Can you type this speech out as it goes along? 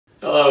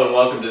Hello and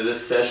welcome to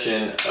this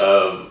session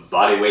of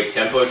bodyweight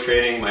tempo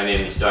training. My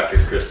name is Dr.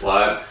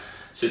 Leib.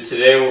 So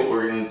today what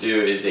we're going to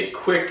do is a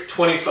quick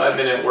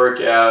 25-minute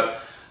workout.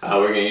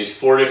 We're going to use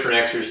 4 different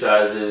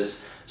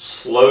exercises,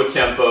 slow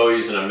tempo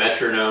using a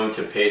metronome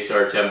to pace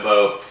our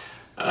tempo.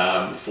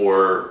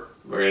 We're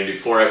going to do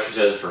 4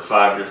 exercises for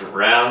 5 different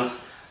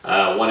rounds.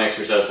 One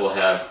exercise will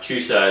have 2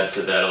 sides,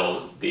 so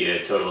that'll be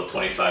a total of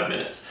 25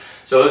 minutes.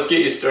 So let's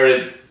get you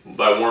started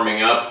by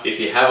warming up. If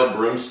you have a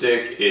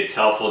broomstick, it's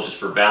helpful just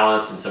for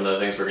balance and some of the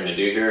things we're going to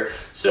do here.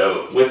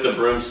 So with the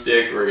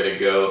broomstick, we're going to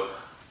go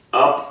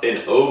up and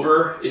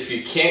over. If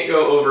you can't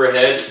go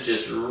overhead,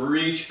 just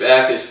reach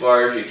back as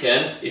far as you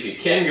can. If you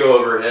can go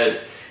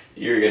overhead,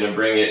 you're going to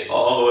bring it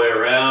all the way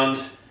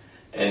around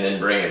and then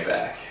bring it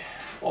back.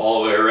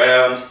 All the way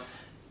around,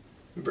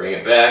 bring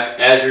it back.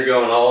 As you're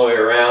going all the way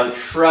around,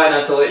 try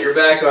not to let your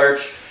back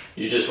arch.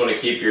 You just want to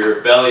keep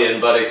your belly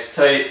and buttocks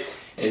tight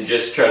and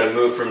just try to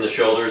move from the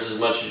shoulders as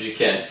much as you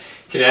can. You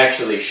can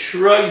actually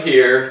shrug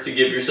here to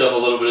give yourself a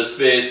little bit of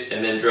space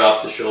and then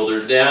drop the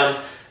shoulders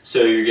down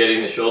so you're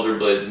getting the shoulder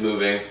blades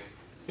moving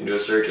into a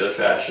circular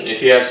fashion.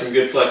 If you have some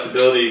good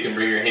flexibility, you can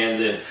bring your hands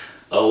in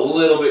a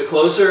little bit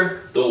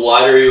closer. The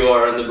wider you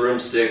are on the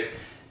broomstick,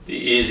 the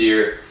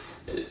easier.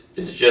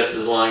 It's just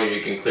as long as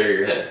you can clear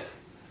your head.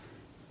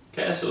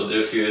 Okay, so we'll do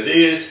a few of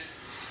these.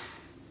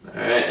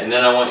 Alright, and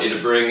then I want you to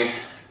bring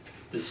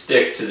the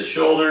stick to the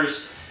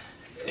shoulders.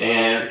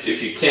 And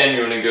if you can,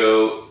 you want to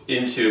go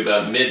into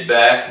about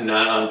mid-back,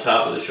 not on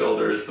top of the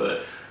shoulders,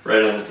 but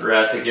right on the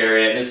thoracic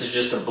area. And this is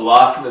just to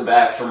block the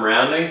back from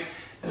rounding.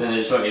 And then I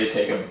just want you to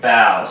take a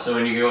bow. So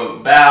when you go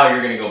bow,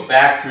 you're going to go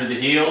back through the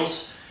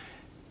heels.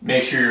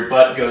 Make sure your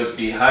butt goes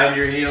behind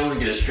your heels.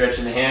 Get a stretch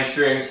in the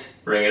hamstrings.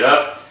 Bring it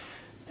up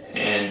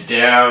and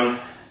down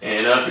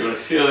and up. You want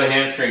to feel the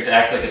hamstrings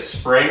act like a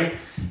spring,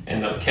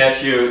 and they'll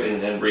catch you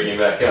and then bring you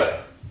back up.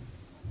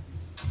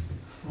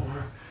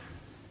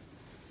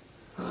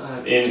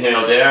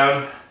 Inhale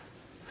down,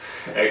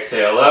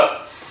 exhale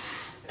up.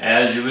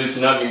 As you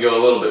loosen up, you go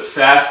a little bit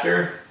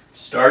faster.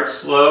 Start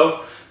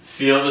slow,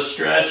 feel the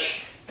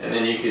stretch, and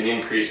then you can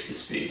increase the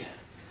speed.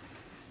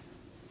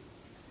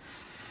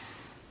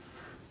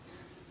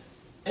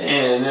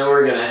 And then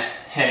we're going to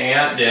hang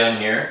out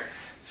down here,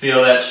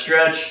 feel that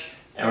stretch,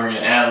 and we're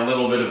going to add a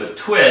little bit of a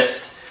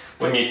twist.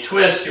 When you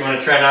twist, you want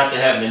to try not to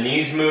have the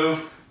knees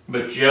move,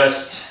 but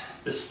just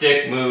the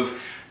stick move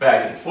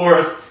back and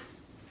forth.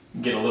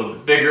 Get a little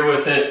bit bigger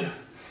with it. A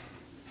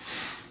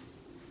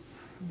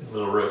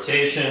little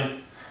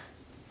rotation.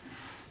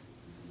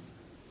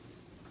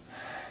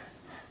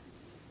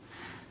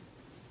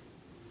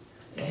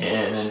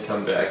 And then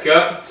come back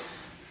up.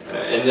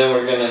 And then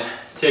we're going to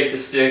take the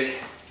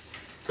stick,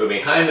 go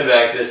behind the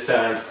back this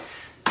time.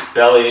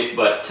 Belly,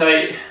 butt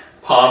tight.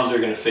 Palms are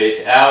going to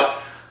face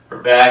out or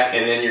back.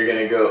 And then you're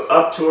going to go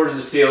up towards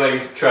the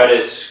ceiling. Try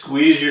to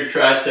squeeze your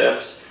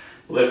triceps.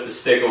 Lift the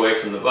stick away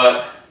from the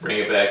butt. Bring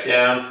it back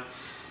down,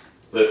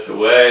 lift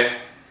away,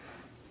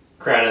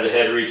 crown of the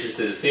head reaches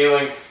to the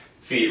ceiling,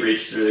 feet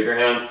reach through the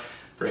ground,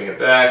 bring it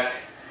back,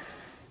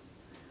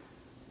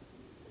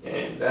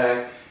 and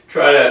back.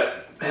 Try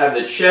to have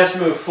the chest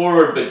move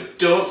forward, but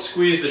don't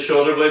squeeze the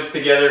shoulder blades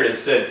together.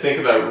 Instead, think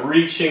about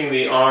reaching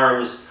the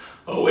arms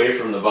away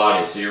from the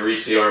body. So you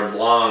reach the arms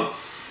long,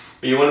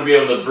 but you want to be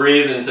able to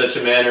breathe in such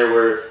a manner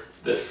where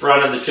the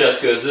front of the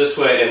chest goes this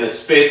way and the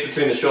space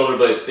between the shoulder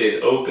blades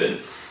stays open.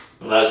 It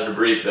allows you to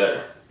breathe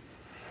better.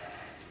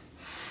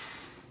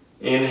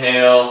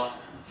 Inhale,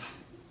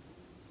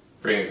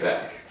 bring it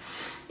back.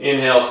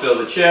 Inhale, fill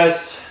the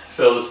chest,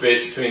 fill the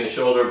space between the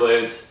shoulder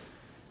blades,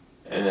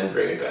 and then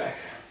bring it back.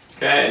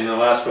 Okay, and the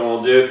last one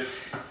we'll do,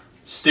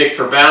 stick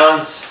for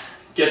balance,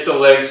 get the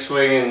legs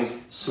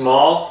swinging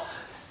small,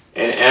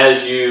 and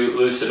as you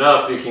loosen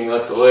up, you can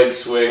let the legs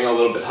swing a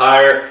little bit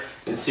higher,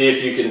 and see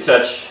if you can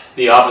touch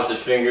the opposite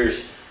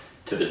fingers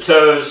to the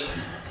toes,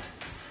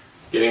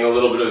 getting a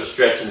little bit of a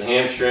stretch in the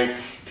hamstring.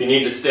 If you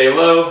need to stay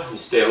low, you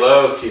stay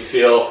low. If you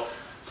feel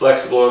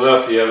flexible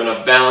enough, you have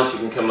enough balance, you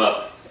can come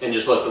up and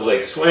just let the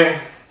legs swing.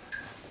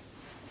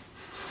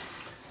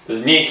 The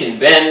knee can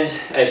bend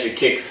as you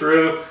kick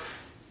through.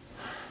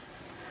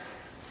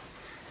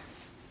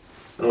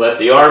 And let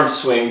the arms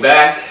swing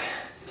back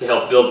to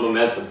help build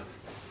momentum.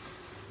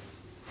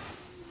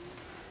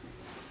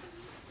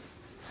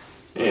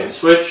 And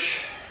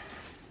switch.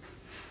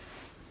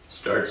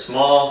 Start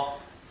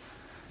small.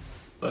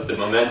 Let the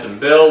momentum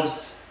build.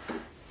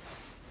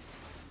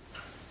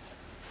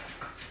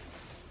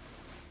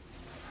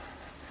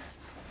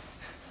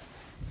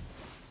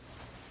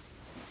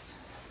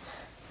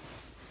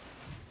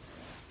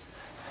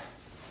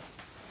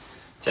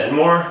 Ten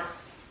more.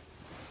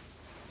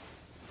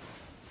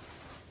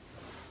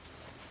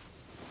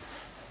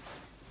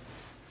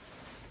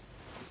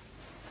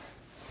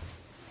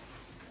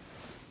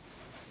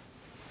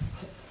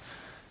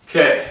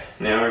 Okay,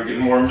 now we're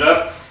getting warmed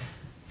up.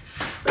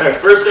 All right,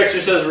 first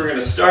exercise we're going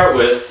to start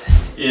with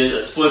is a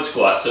split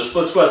squat. So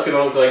split squat's going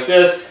to look like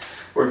this.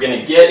 We're going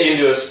to get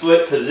into a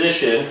split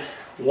position,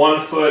 one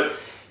foot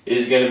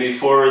is going to be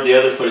forward, the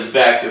other foot is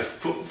back. The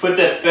foot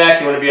that's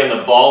back, you want to be on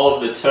the ball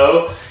of the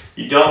toe.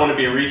 You don't want to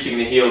be reaching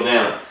the heel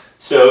down.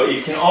 So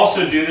you can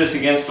also do this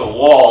against a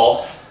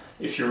wall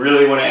if you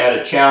really want to add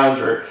a challenge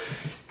or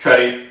try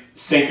to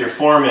sink your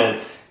form in.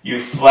 You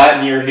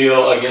flatten your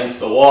heel against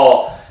the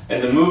wall,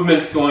 and the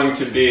movement's going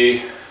to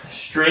be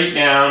straight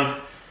down,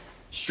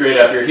 straight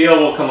up. Your heel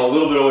will come a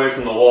little bit away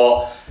from the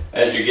wall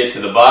as you get to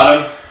the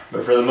bottom,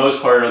 but for the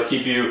most part it'll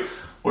keep you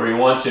where you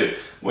want to.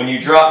 When you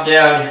drop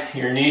down,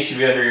 your knee should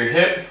be under your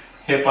hip,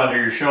 hip under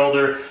your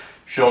shoulder,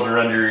 shoulder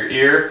under your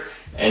ear,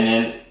 and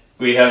then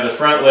we have the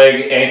front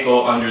leg,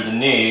 ankle under the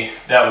knee.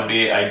 That would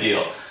be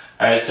ideal.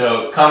 Alright,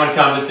 so common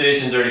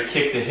compensations are to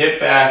kick the hip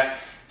back,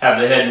 have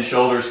the head and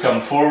shoulders come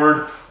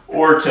forward,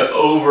 or to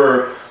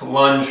over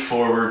lunge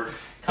forward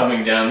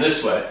coming down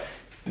this way.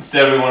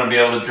 Instead, we want to be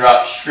able to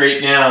drop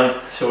straight down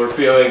so we're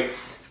feeling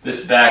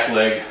this back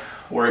leg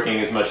working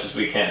as much as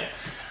we can.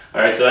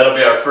 Alright, so that'll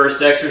be our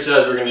first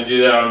exercise. We're going to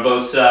do that on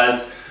both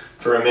sides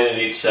for a minute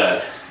each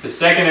side. The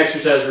second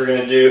exercise we're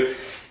going to do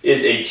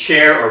is a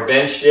chair or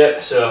bench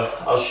dip. So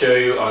I'll show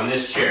you on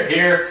this chair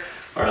here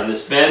or on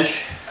this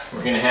bench.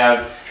 We're going to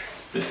have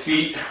the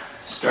feet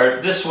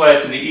start this way.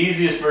 So the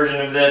easiest version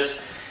of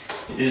this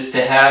is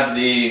to have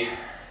the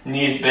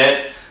knees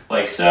bent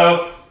like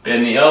so.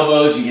 Bend the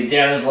elbows, you get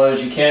down as low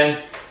as you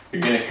can.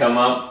 You're going to come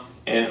up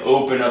and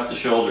open up the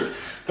shoulders.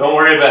 Don't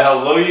worry about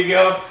how low you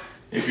go.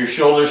 If your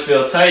shoulders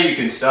feel tight, you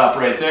can stop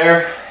right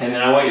there. And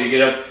then I want you to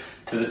get up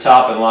to the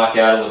top and lock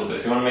out a little bit.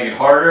 If you want to make it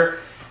harder,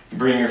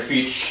 bring your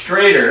feet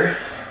straighter,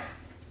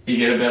 you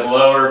get a bit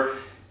lower,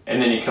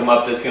 and then you come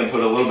up. That's going to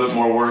put a little bit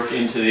more work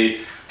into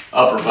the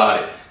upper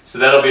body. So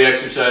that'll be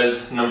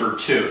exercise number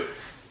 2.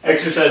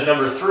 Exercise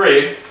number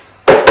 3,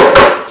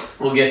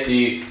 we'll get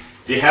the,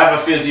 if you have a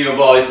physio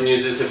ball, you can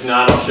use this. If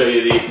not, I'll show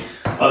you the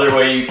other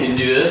way you can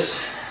do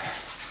this.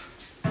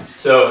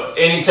 So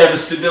any type of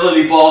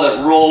stability ball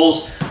that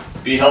rolls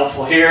would be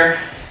helpful here.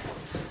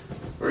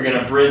 We're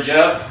going to bridge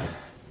up,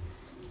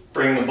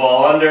 bring the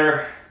ball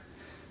under,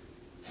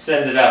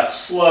 send it out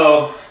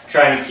slow,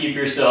 trying to keep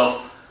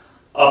yourself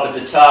up at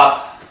the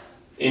top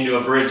into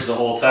a bridge the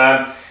whole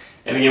time.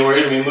 And again, we're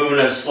going to be moving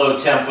at a slow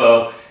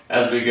tempo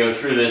as we go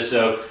through this,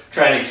 so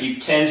trying to keep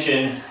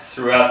tension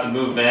throughout the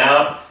movement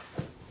out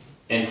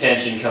and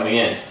tension coming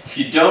in. If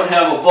you don't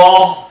have a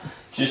ball,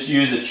 just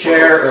use a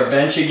chair or a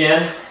bench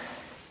again.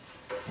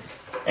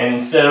 And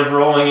instead of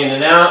rolling in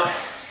and out,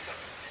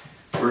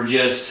 we're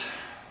just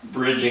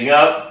bridging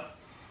up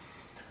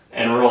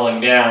and rolling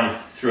down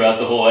throughout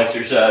the whole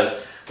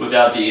exercise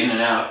without the in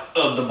and out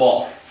of the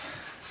ball.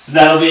 So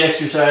that'll be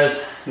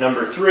exercise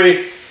number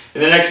 3.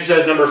 And then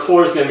exercise number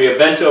 4 is going to be a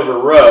bent over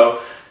row.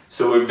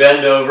 So we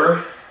bend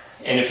over,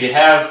 and if you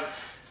have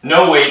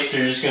no weights,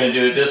 you're just going to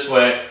do it this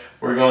way.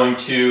 We're going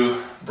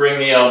to bring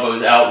the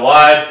elbows out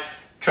wide.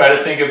 Try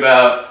to think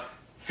about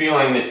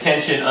feeling the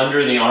tension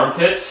under the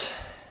armpits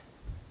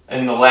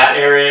and the lat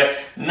area.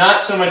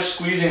 Not so much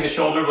squeezing the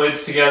shoulder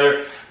blades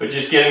together, but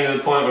just getting to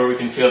the point where we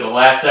can feel the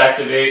lats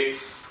activate,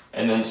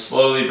 and then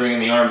slowly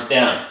bringing the arms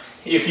down.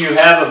 If you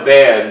have a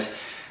band,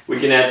 we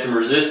can add some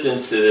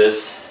resistance to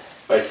this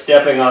by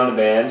stepping on the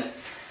band,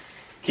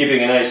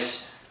 keeping a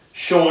nice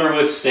shoulder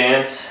width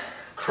stance,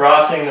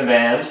 crossing the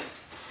band,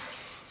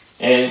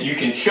 and you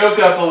can choke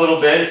up a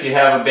little bit. If you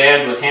have a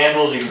band with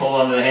handles, you can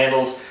hold onto the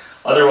handles.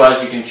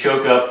 Otherwise, you can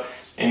choke up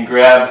and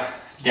grab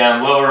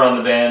down lower on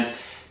the band,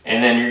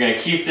 and then you're going to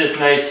keep this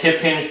nice hip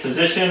hinge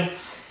position,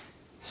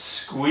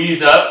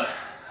 squeeze up,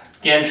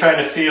 again trying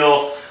to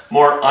feel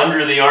more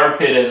under the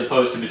armpit as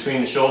opposed to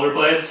between the shoulder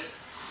blades,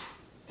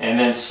 and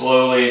then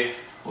slowly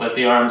let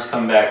the arms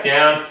come back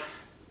down,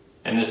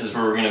 and this is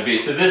where we're going to be.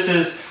 So this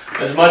is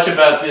as much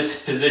about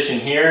this position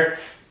here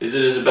as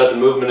it is about the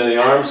movement of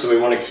the arms. So we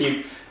want to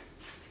keep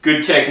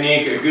good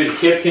technique, a good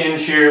hip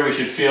hinge here. We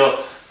should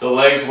feel the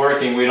legs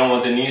working. We don't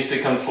want the knees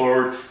to come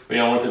forward. We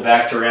don't want the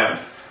back to round.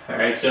 All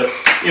right, so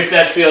if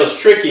that feels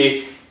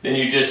tricky, then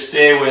you just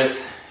stay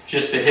with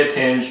just the hip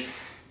hinge,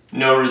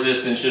 no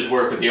resistance, just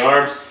work with the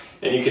arms,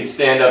 and you can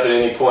stand up at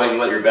any point and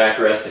let your back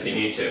rest if you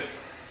need to.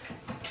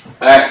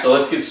 All right, so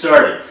let's get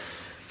started.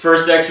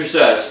 First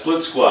exercise,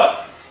 split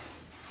squat.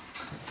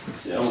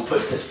 So we'll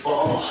put this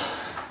ball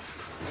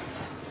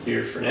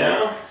here for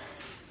now.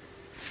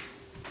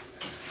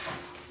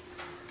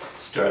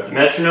 Start the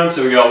metronome.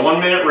 So we got 1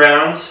 minute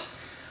rounds.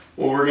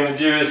 What we're going to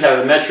do is have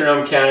the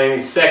metronome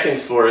counting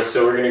seconds for us.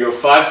 So we're going to go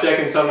 5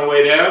 seconds on the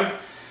way down.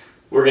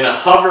 We're going to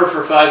hover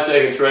for 5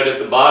 seconds right at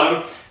the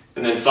bottom,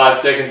 and then 5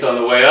 seconds on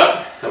the way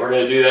up, and we're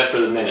going to do that for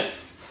the minute.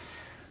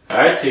 All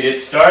right, to get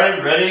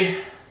started, ready?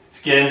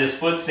 Let's get into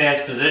split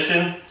stance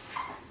position.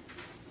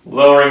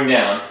 Lowering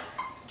down.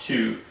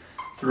 2,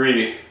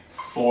 3,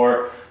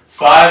 4,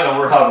 5, and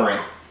we're hovering.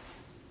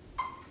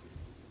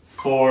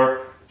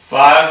 4,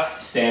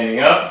 5, standing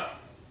up.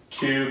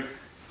 2,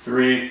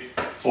 3,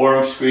 4,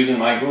 I'm squeezing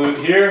my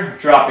glute here,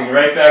 dropping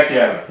right back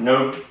down.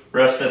 No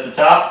rest at the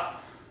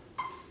top.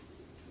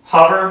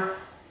 Hover.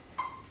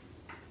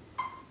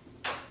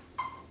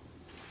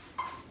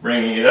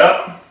 Bringing it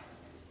up.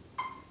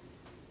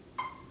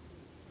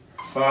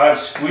 5,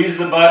 squeeze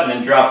the butt and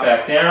then drop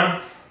back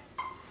down.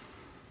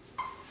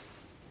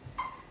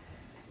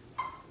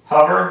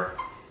 Hover.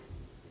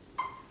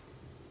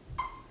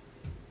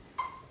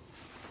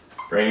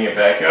 Bring it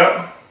back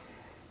up.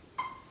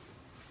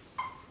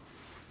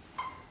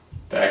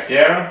 Back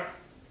down.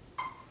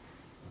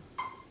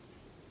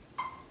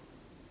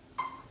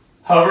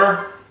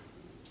 Hover.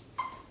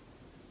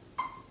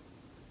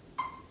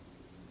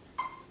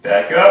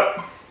 Back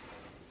up.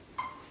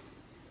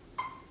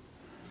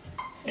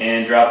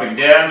 And dropping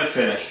down to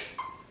finish.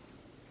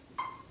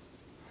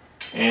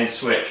 And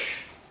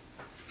switch.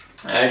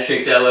 Alright,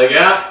 shake that leg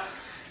out.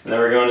 And then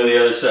we're going to the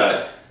other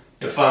side.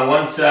 You'll find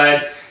one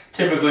side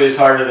typically is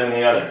harder than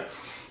the other.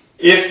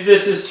 If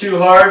this is too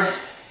hard,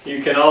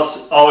 you can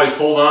also always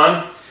hold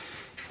on.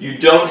 You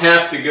don't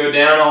have to go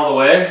down all the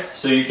way,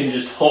 so you can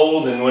just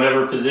hold in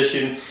whatever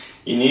position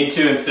you need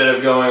to instead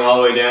of going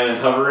all the way down and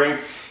hovering.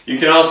 You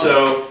can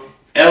also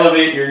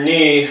elevate your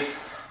knee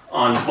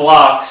on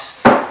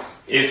blocks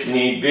if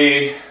need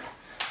be.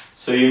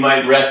 So you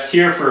might rest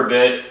here for a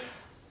bit,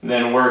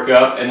 then work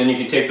up, and then you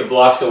can take the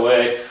blocks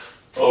away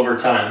over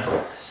time.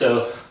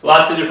 So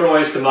lots of different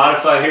ways to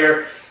modify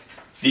here.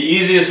 The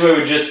easiest way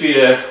would just be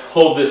to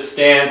hold this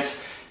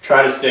stance,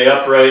 try to stay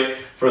upright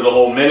for the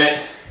whole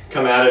minute,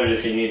 come out of it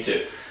if you need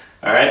to.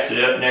 All right,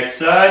 sit up, next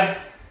side.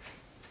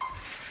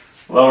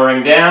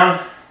 Lowering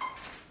down.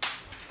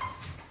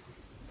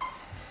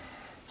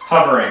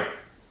 Hovering.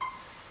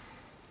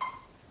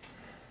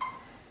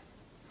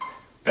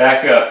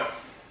 Back up.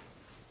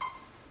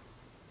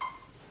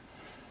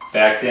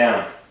 Back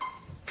down.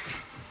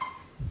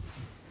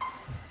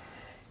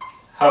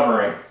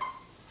 Hovering.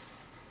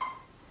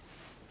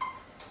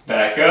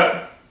 Back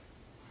up.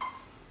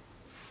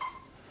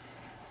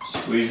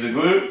 Squeeze the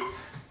glute.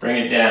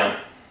 Bring it down.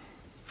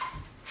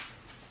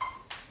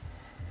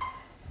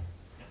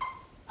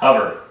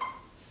 Hover.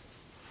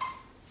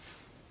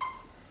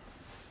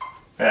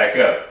 Back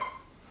up.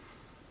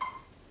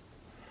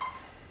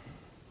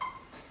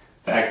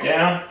 Back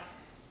down.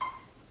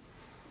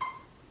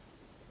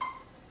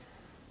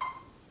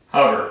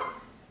 Hover.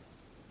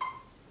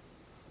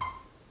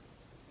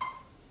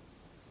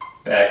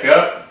 Back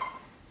up.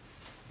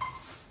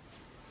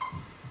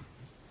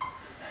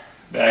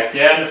 Back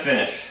down to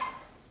finish.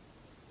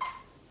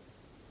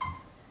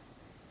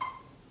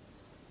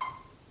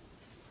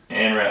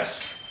 And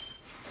rest.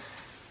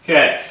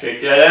 Okay,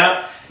 shake that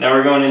out. Now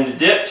we're going into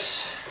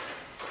dips.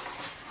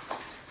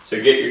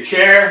 So get your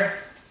chair,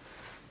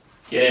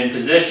 get in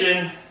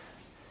position,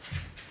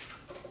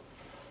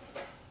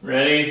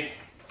 ready.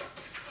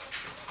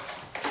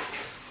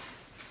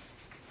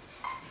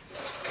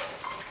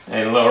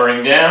 And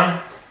lowering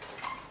down.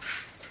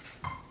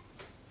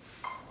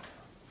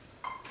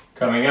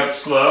 Coming up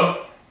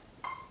slow.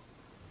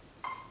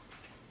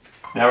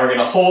 Now we're going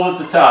to hold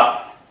at the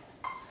top.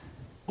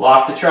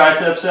 Lock the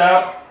triceps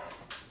out.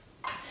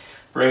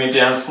 Bring it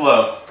down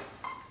slow.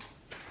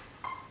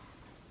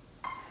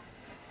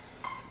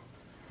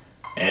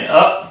 And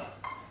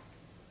up.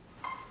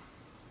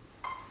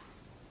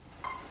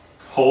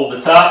 Hold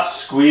the top,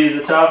 squeeze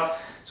the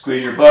top,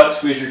 squeeze your butt,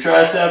 squeeze your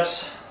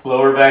triceps,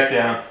 lower back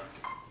down.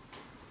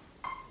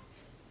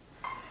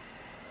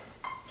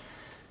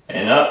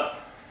 And up.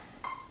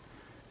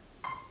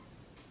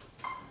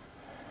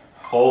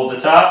 Hold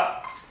the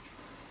top.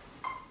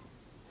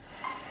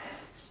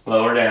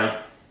 Lower down.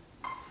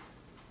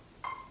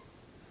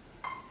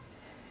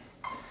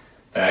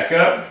 Back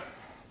up.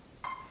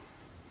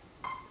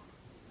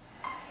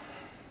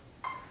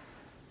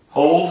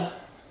 Hold.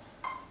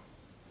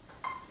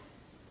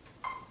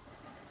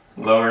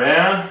 Lower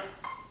down.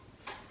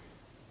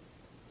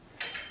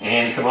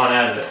 And come on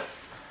out of it.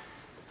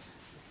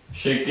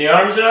 Shake the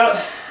arms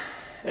out.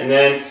 And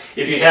then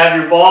if you have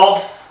your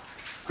ball,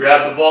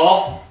 grab the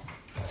ball.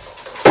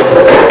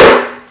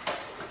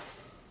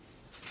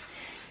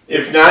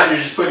 If not, you're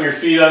just putting your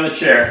feet on the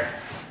chair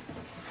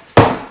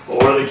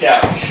or the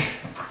couch.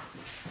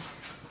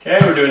 Okay,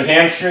 we're doing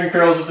hamstring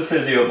curls with the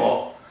physio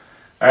ball.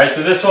 All right,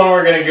 so this one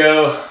we're gonna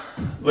go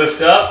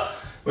lift up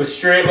with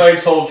straight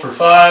legs, hold for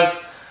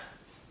 5.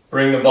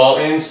 Bring the ball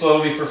in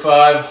slowly for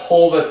 5,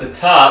 hold at the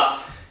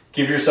top,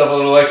 give yourself a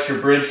little extra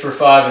bridge for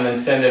 5, and then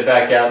send it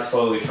back out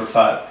slowly for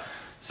 5.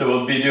 So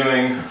we'll be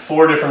doing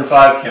 4 different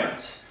 5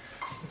 counts.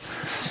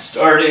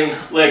 Starting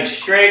legs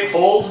straight,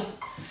 hold,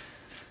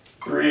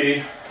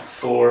 3,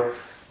 4,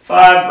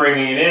 5,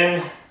 bringing it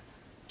in,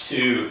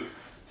 2,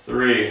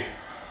 3,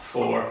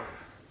 4,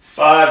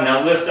 5.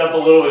 Now lift up a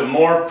little bit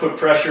more, put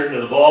pressure into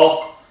the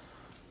ball,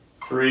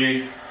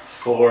 3,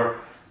 4,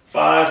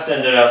 5,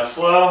 send it out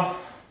slow,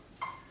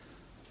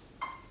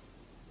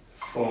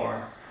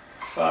 4,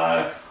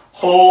 5,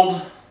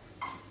 hold,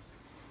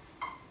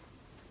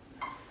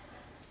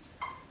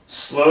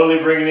 slowly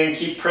bring it in,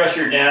 keep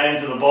pressure down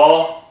into the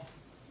ball,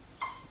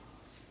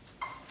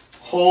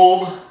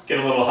 hold, get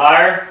a little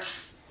higher,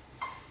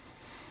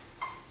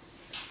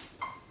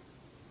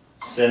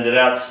 send it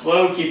out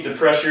slow, keep the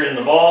pressure in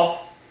the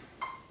ball,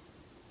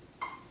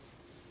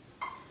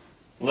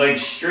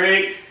 legs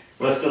straight,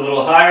 lift a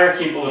little higher,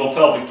 keep a little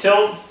pelvic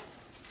tilt,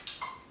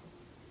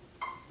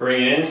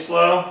 Bring it in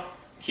slow.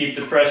 Keep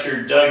the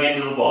pressure dug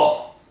into the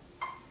ball.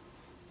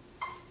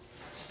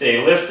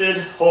 Stay lifted,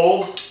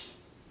 hold.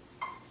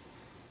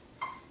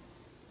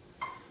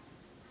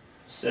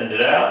 Send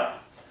it out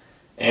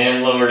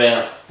and lower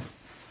down.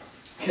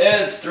 Okay,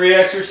 that's 3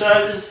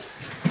 exercises.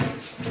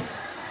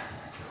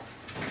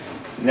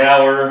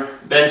 Now we're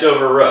bent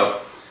over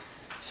row.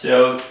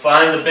 So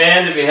find the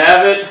band if you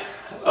have it.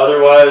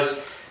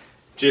 Otherwise,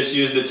 just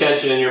use the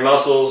tension in your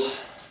muscles.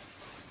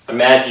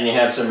 Imagine you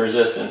have some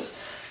resistance.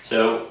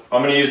 So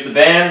I'm going to use the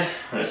band.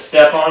 I'm going to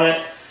step on it,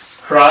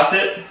 cross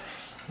it,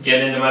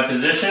 get into my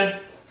position.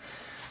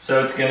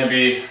 So it's going to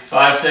be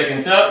 5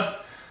 seconds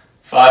up,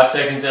 5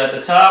 seconds at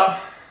the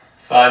top,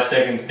 5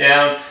 seconds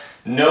down.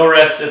 No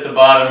rest at the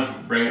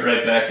bottom. Bring it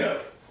right back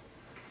up.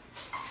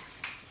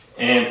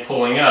 And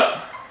pulling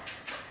up.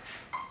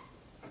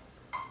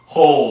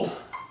 Hold.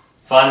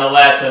 Find the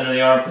lats under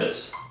the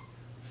armpits.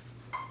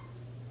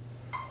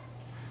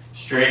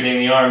 Straightening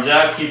the arms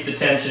out. Keep the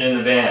tension in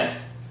the band.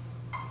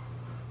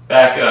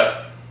 Back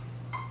up.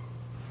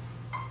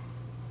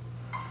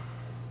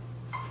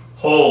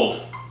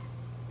 Hold.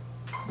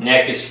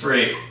 Neck is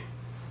free.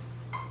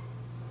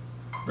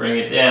 Bring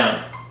it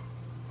down.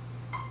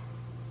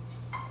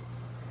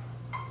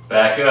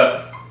 Back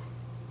up.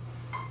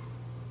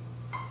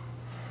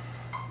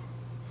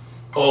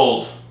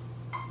 Hold.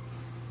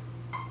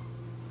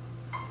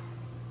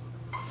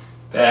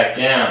 Back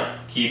down,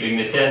 keeping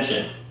the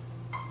tension.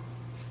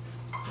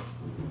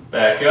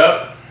 Back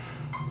up.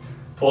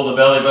 Pull the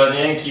belly button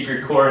in, keep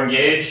your core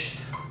engaged.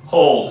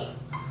 Hold.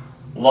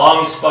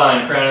 Long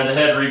spine, crown of the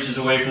head reaches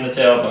away from the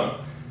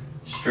tailbone.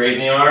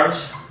 Straighten the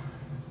arms.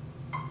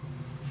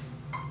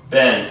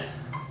 Bend.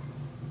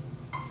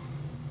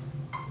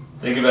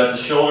 Think about the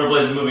shoulder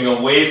blades moving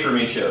away from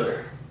each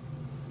other.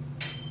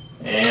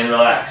 And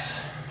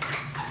relax.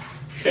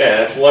 Okay,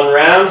 that's 1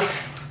 round.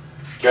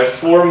 Got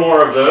 4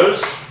 more of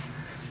those.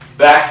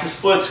 Back to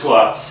split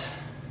squats.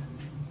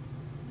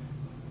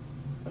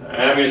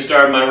 I'm going to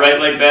start my right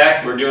leg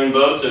back. We're doing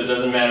both, so it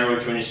doesn't matter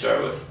which one you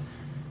start with.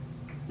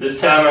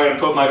 This time I'm going to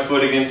put my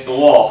foot against the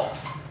wall.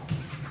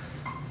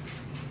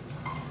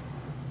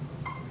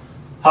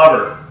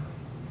 Hover.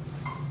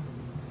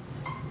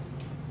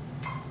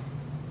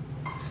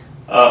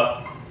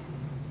 Up.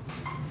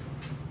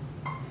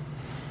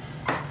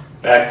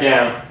 Back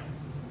down.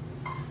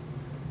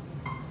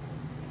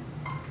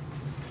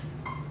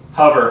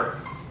 Hover.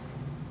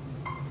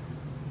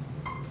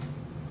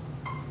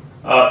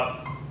 Up.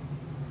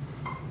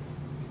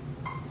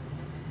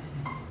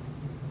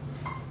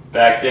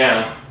 Back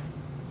down.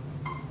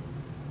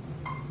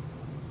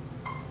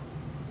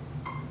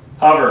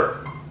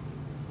 Hover.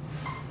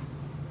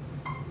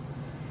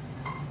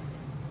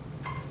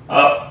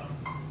 Up.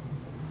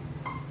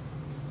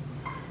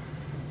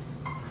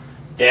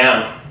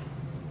 Down.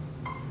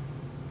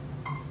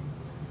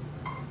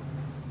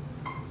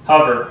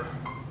 Hover.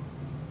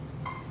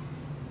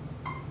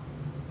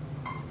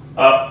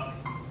 Up.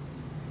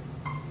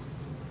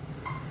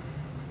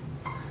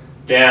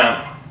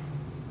 Down.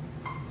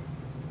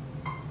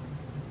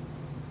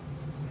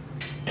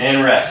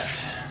 And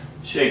rest.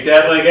 Shake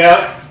that leg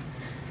out.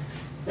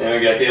 And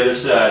we got the other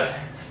side.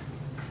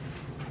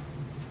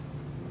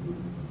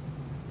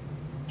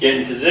 Get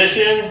in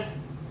position.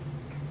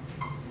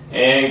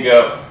 And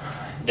go.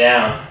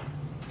 Down.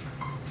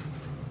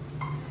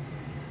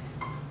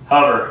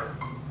 Hover.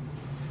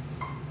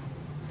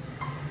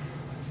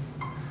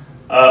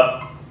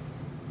 Up.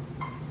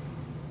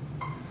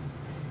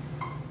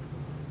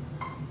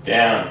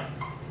 Down.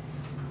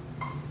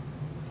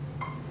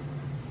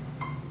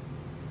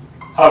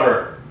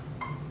 Hover.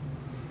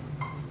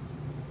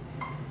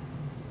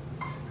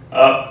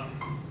 Up.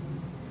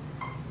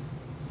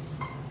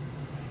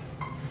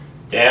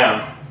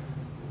 Down.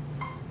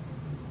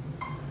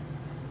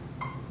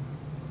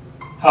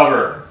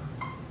 Hover.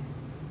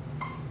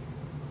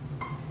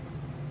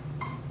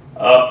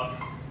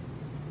 Up.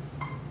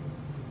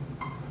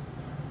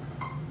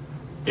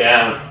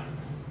 Down.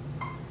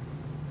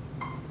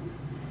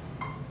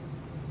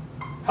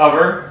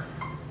 Hover.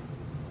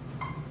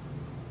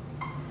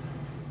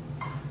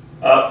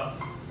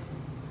 Up.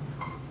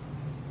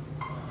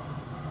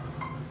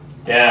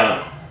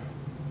 Down.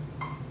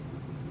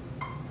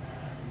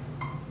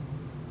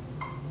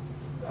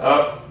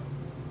 Up.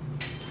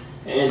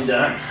 And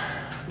done.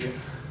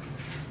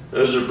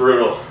 Those are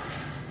brutal.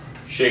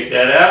 Shake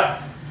that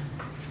out.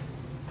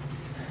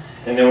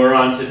 And then we're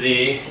on to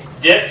the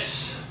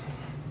dips.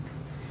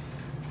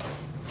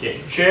 Get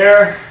your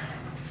chair.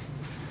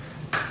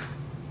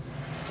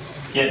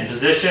 Get in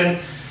position.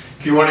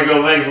 If you want to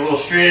go legs a little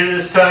straighter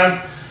this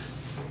time,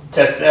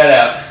 test that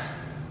out.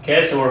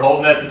 Okay, so we're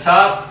holding at the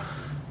top,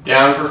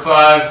 down for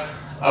 5,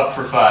 up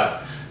for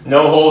 5.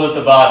 No hold at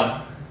the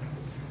bottom.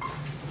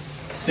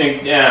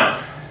 Sink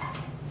down.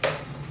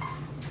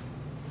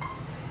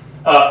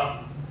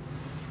 Up.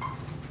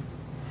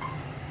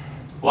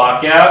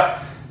 Lock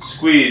out.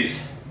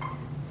 Squeeze.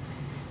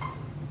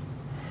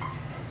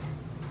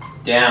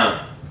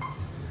 Down.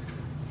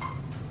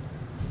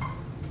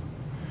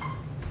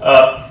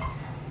 Up.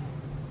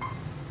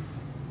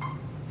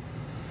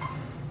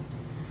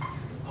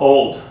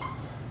 hold,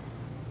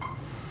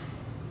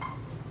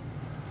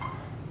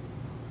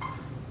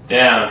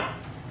 down,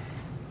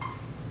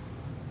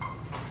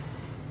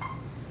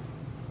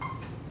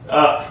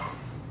 up,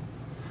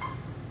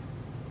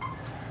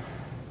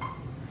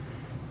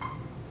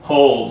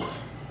 hold,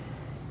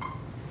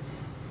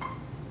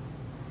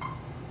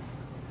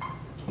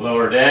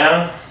 lower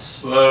down,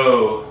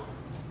 slow,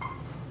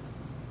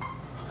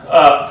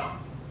 up,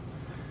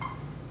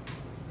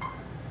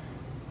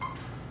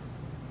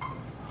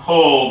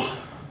 hold,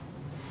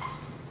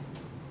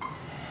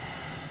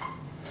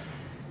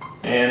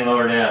 and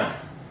lower down.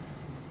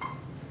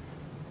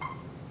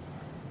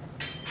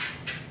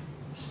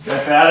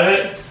 Step out of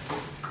it,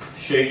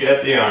 shake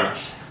out the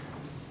arms.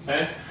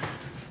 Okay?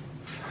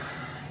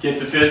 Get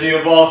the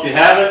physio ball if you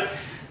have it.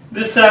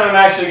 This time I'm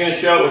actually going to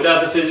show it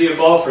without the physio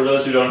ball for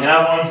those who don't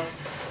have one.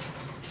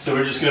 So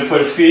we're just going to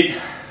put feet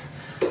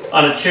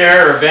on a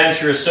chair or a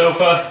bench or a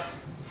sofa.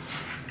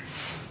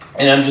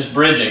 And I'm just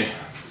bridging,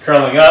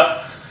 curling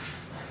up,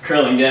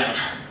 curling down.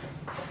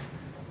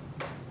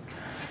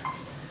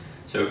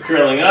 So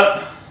curling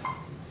up,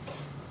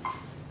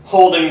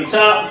 holding the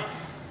top,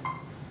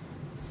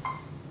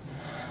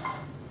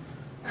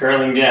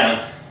 curling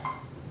down.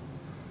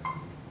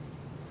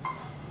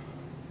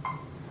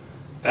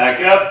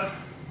 Back up,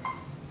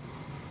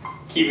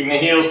 keeping the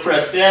heels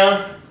pressed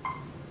down.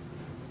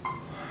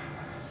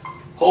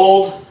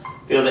 Hold,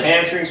 feel the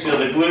hamstrings, feel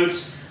the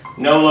glutes,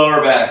 no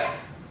lower back.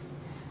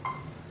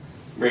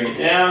 Bring it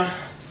down.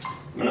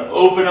 I'm going to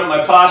open up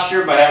my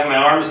posture by having my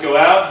arms go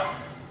out.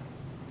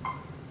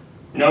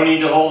 No need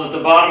to hold at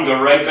the bottom,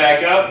 go right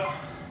back up.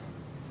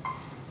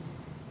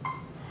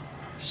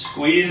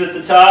 Squeeze at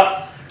the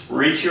top,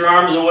 reach your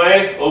arms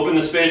away, open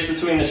the space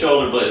between the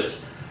shoulder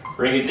blades.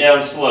 Bring it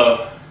down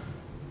slow.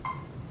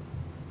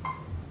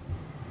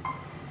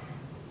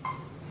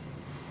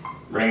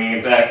 Bringing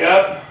it back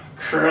up,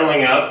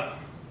 curling up,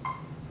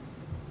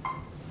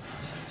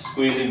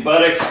 squeezing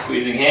buttocks,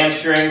 squeezing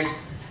hamstrings,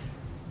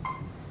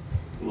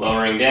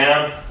 lowering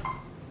down,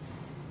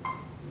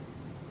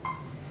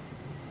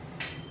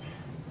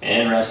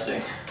 and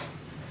resting.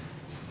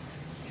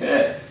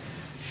 Okay,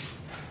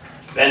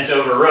 bent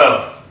over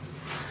row.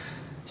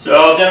 So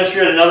I'll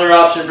demonstrate another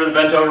option for the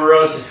bent over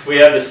rows. If we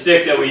have the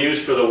stick that we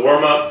use for the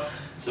warm up,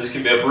 so this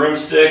could be a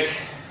broomstick,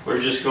 we're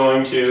just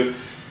going to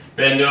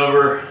bend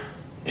over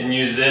and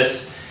use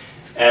this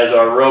as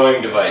our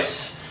rowing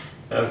device.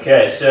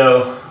 Okay,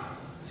 so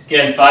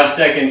again, 5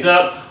 seconds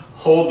up,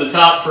 hold the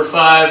top for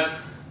 5,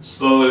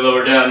 slowly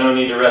lower down, no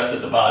need to rest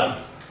at the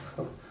bottom.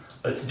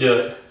 Let's do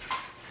it.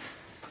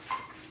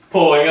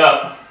 Pulling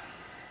up,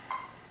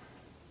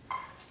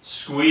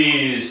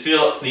 squeeze,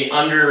 feel the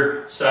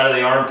underside of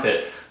the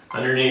armpit.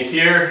 Underneath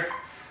here,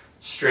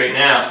 straighten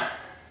out,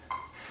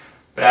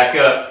 back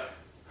up.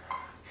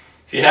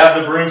 If you have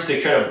the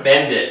broomstick, try to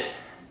bend it.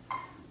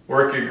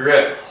 Work your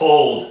grip,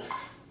 hold.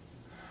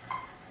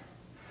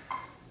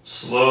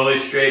 Slowly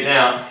straighten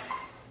out.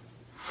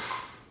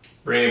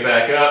 Bring it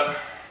back up,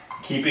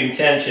 keeping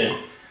tension.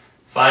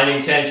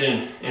 Finding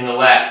tension in the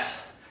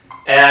lats.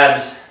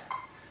 Abs,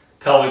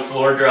 pelvic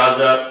floor draws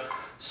up.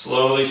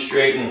 Slowly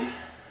straighten.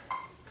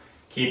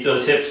 Keep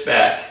those hips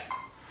back.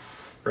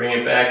 Bring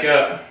it back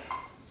up.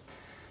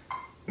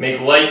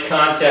 Make light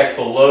contact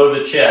below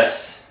the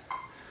chest.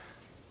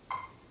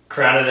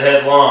 Crown of the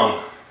head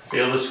long.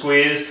 Feel the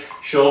squeeze.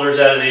 Shoulders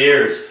out of the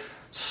ears.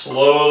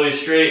 Slowly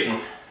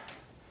straighten.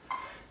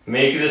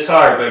 Make this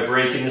hard by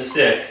breaking the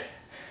stick.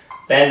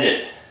 Bend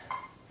it.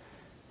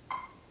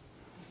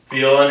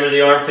 Feel under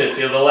the armpit.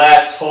 Feel the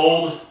lats.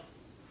 Hold.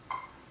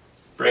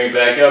 Bring it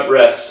back up.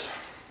 Rest.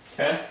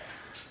 Okay?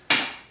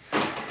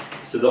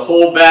 So the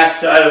whole back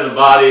side of the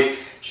body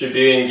should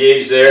be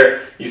engaged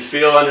there. You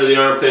feel under the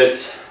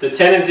armpits. The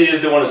tendency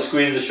is to want to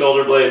squeeze the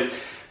shoulder blades,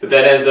 but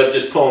that ends up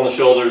just pulling the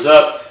shoulders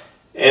up,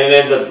 and it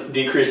ends up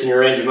decreasing your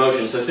range of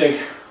motion. So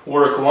think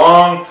work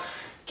long,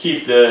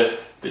 keep the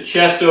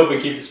chest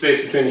open, keep the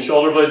space between the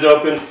shoulder blades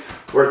open,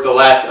 work the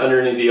lats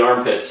underneath the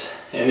armpits,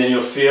 and then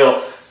you'll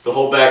feel the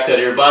whole back side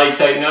of your body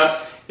tighten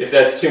up. If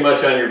that's too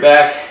much on your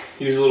back,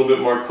 use a little bit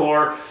more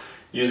core,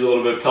 use a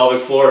little bit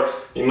pelvic floor.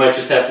 You might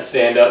just have to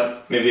stand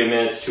up, maybe a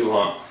minute's too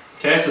long.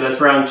 Okay, so that's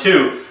round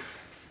 2.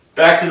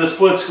 Back to the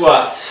split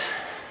squats.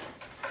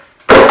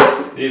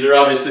 These are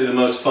obviously the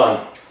most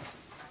fun.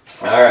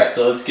 All right,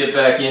 so let's get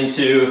back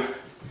into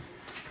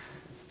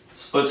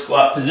split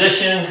squat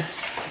position.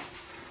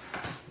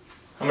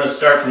 I'm going to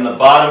start from the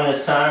bottom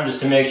this time just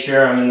to make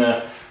sure I'm in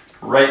the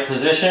right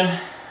position.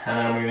 And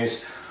then I'm going to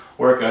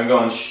work on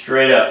going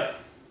straight up.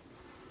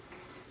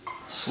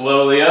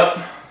 Slowly up.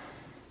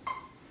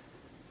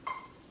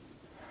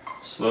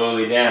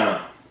 Slowly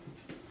down.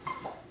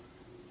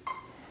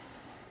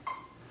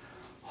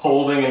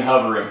 Holding and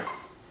hovering.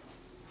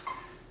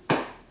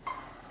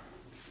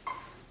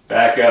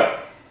 Back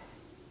up.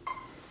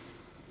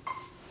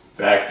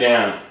 Back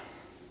down.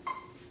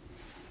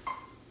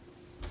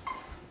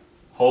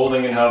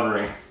 Holding and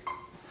hovering.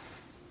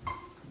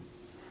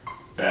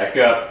 Back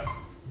up.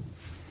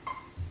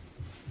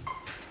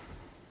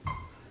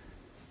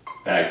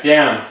 Back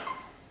down.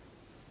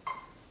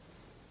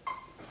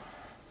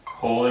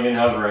 holding and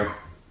hovering.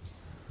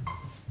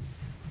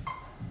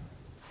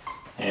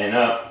 And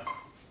up.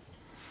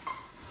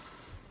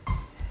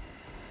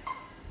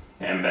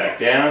 And back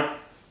down.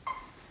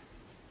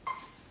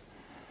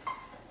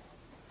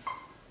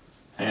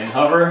 And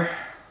hover.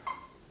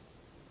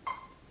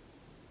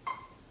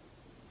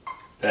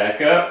 Back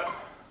up.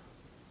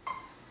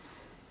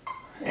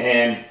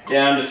 And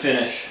down to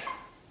finish.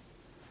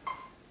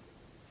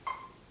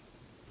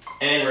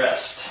 And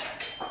rest.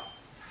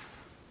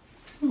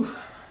 Whew.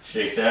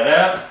 Shake that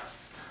out.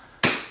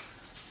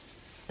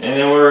 And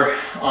then we're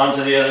on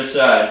to the other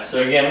side.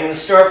 So again, I'm going to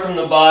start from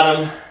the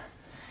bottom.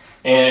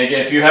 And again,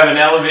 if you have an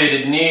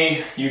elevated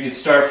knee, you can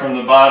start from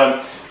the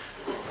bottom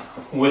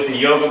with a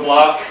yoga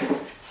block.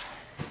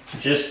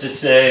 Just to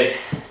say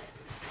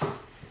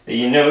that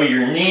you know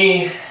your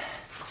knee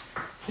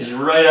is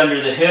right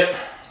under the hip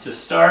to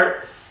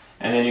start.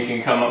 And then you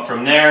can come up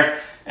from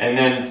there. And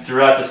then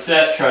throughout the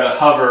set, try to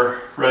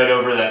hover right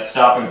over that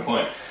stopping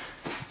point.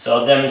 So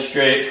I'll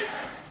demonstrate.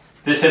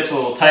 This hip's a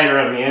little tighter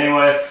on me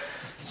anyway,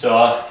 so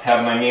I'll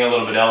have my knee a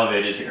little bit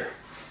elevated here.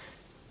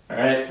 All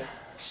right,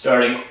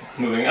 starting,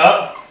 moving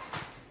up,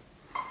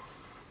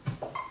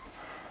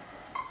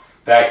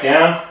 back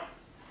down,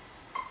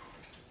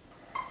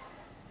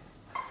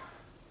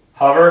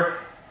 hover,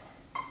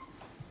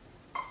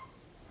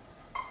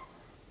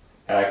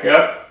 back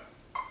up,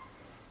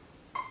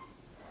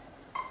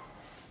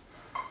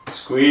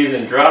 squeeze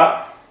and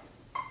drop,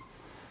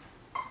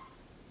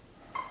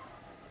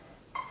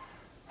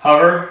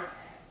 hover,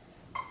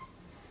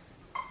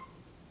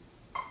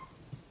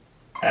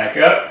 back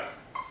up,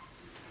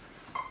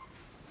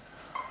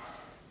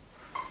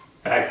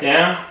 back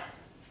down,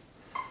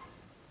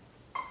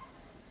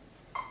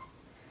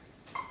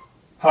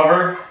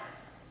 hover,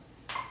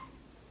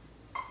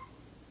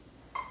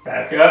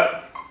 back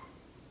up,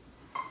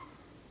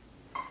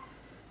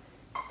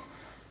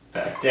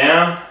 back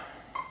down,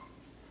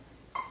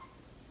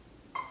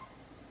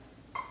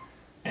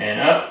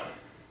 and up,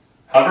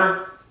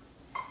 hover,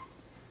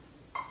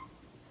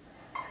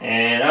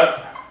 and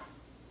up,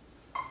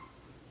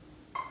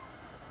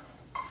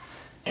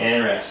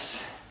 and rest.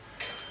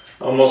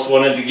 Almost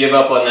wanted to give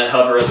up on that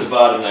hover at the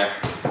bottom there.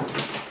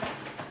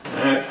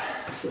 Alright,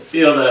 so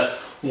feel the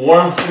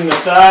warmth in the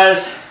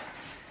thighs,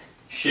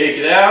 shake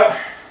it out,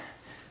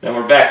 then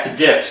we're back to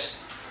dips.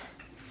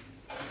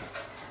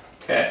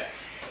 Okay,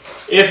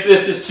 if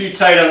this is too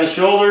tight on the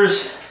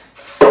shoulders,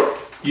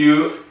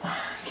 you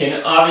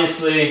can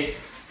obviously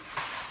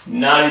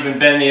not even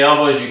bend the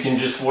elbows, you can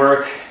just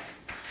work,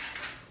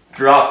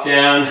 drop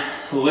down,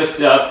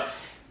 lift up,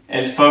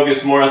 and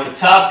focus more at the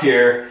top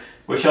here,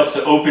 which helps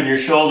to open your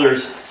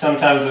shoulders.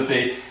 Sometimes with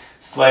a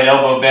slight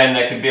elbow bend,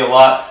 that could be a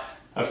lot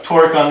of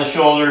torque on the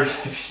shoulder,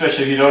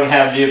 especially if you don't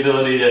have the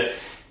ability to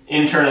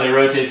internally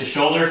rotate the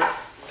shoulder.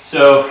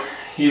 So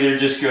either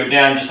just go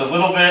down just a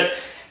little bit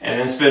and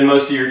then spend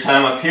most of your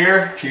time up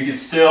here. You can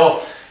still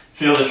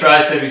feel the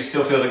tricep, you can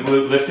still feel the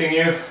glute lifting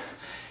you.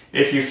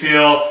 If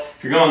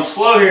you're going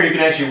slow here, you can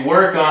actually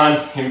work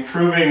on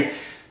improving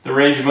the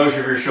range of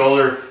motion of your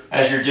shoulder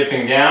as you're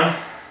dipping down.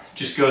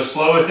 Just go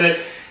slow with it.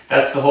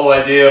 That's the whole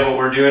idea of what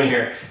we're doing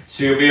here.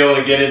 So you'll be able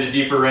to get into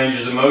deeper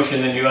ranges of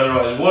motion than you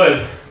otherwise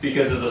would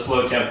because of the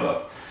slow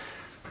tempo.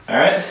 All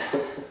right,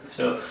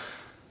 so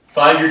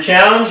find your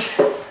challenge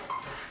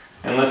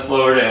and let's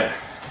lower down.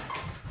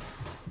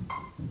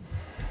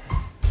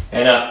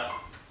 And up.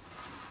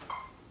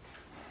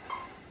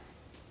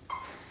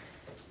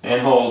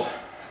 And hold.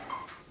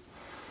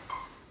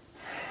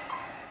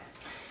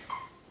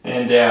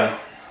 And down.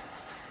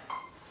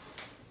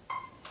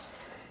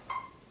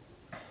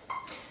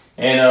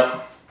 And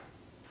up.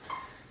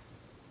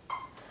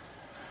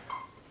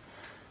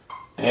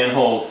 And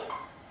hold.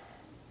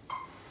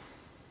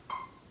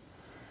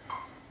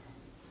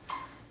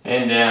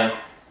 And down.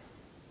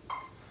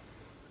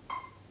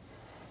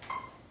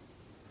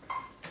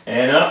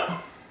 And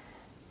up.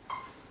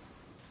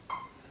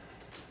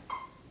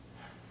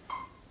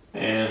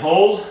 And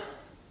hold.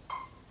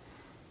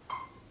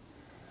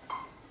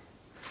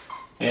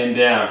 And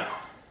down.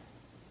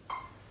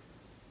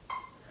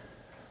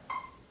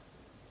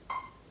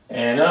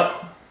 And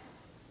up.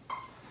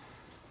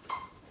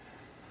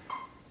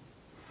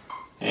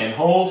 And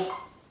hold.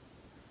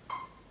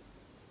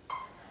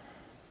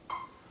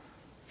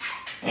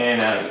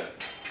 And out of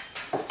it.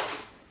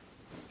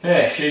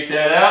 Okay, shake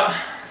that out.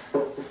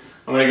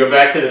 I'm going to go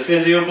back to the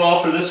physio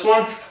ball for this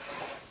one.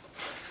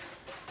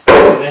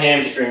 Back to the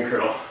hamstring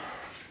curl.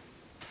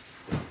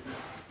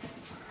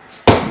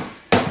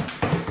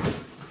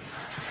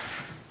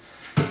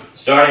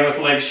 Starting with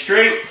legs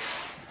straight.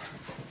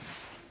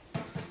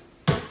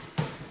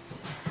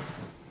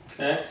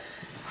 Okay.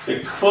 The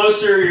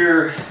closer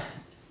your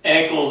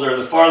ankles or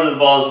the farther the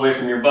ball is away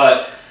from your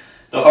butt,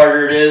 the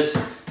harder it is.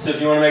 So if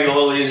you want to make it a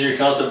little easier, you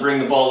can also bring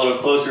the ball a little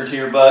closer to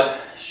your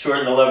butt,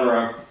 shorten the lever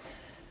arm.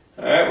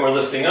 All right, we're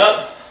lifting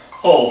up,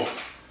 hold.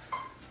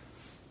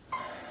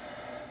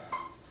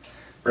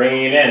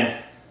 Bringing it in.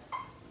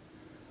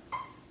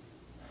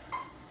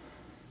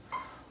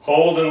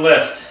 Hold and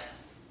lift.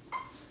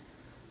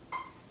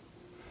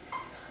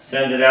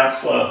 Send it out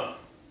slow.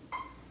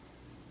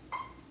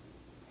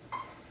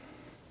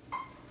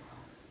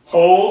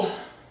 Hold.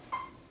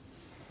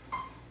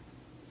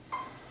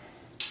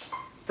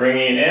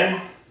 Bringing it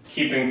in,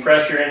 keeping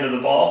pressure into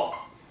the ball.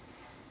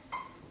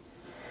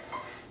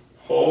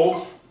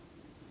 Hold.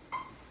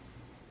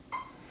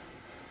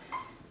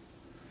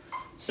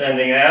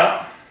 Sending it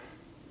out.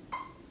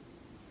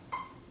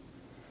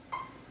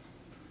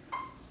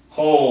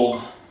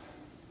 Hold.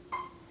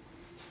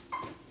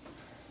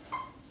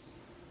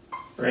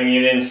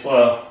 Bringing it in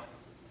slow.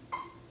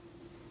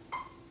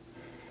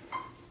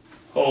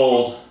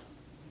 Hold.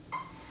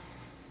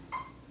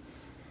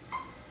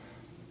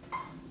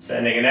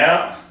 Sending it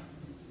out.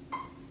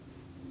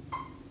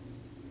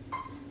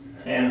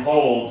 And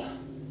hold.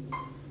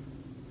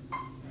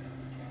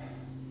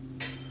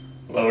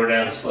 Lower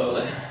down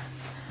slowly.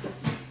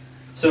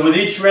 So with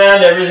each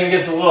round, everything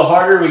gets a little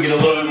harder. We get a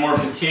little bit more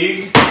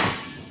fatigue.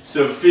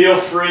 So feel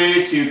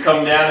free to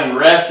come down and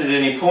rest at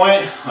any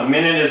point. A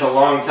minute is a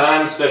long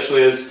time,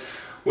 especially as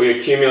we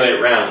accumulate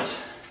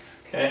rounds.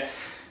 Okay.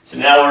 So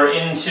now we're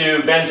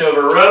into bent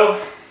over row.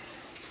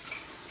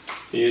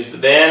 Use the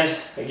band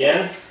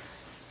again.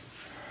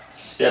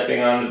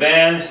 Stepping on the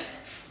band.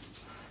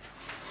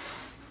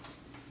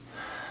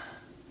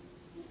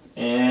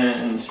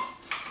 And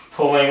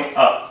pulling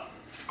up.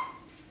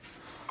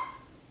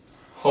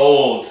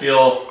 Hold,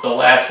 feel the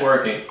lats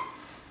working.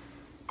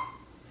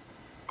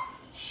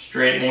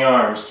 Straighten the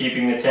arms,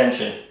 keeping the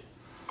tension.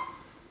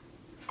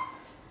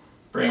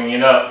 Bringing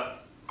it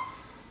up.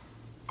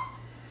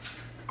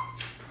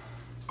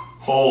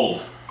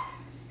 Hold.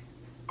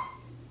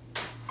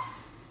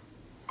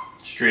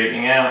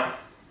 Straightening out.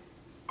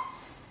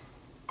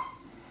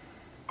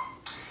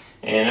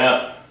 And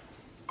up.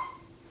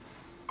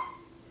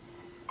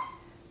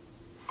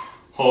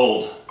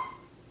 Hold.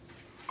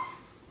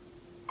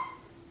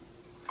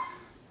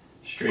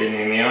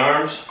 Straightening the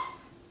arms.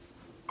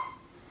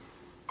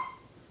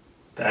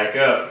 Back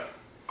up.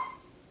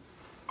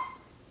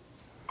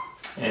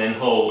 And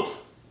hold.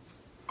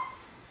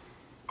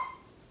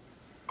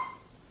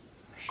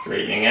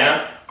 Straightening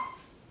out.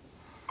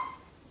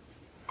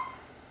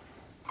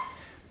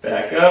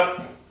 Back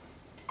up.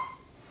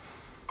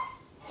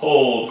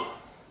 Hold.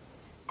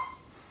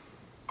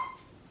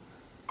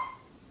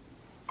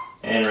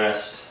 And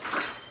rest.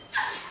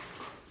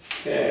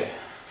 Okay.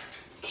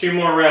 2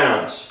 more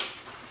rounds.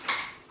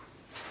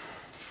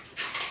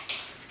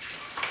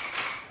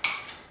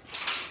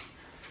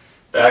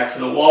 Back to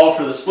the wall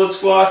for the split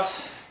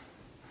squats.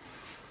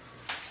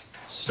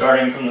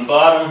 Starting from the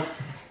bottom.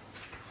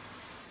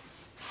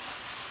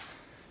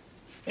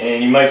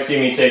 And you might see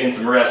me taking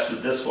some rest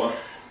with this one.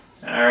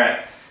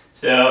 Alright,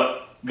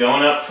 so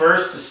going up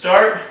first to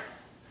start,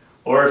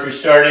 or if you're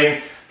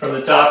starting from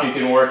the top, you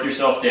can work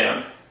yourself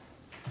down.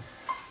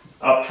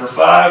 Up for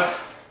 5.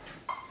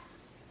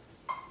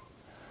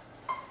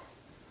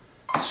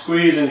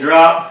 Squeeze and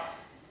drop.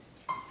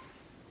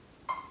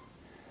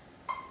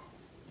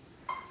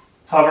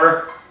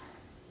 Hover.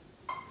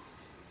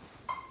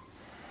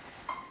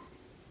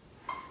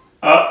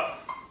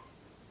 Up.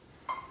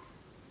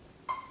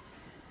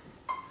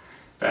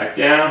 Back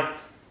down.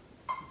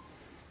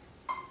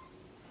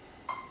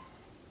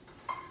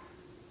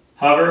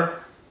 Hover.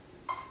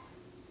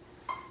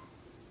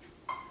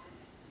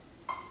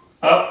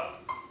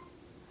 Up.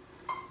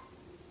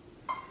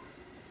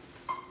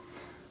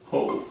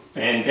 Hold.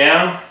 And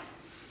down.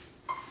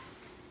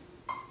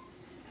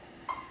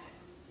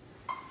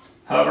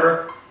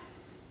 Hover.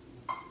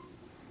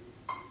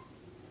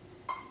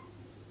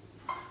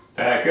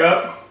 Back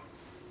up.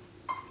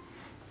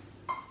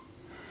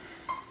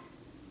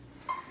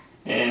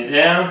 And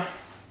down.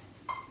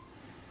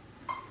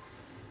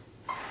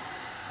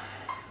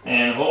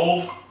 And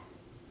hold.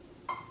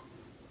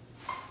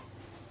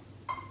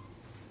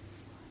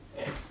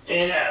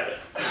 And out of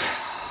it.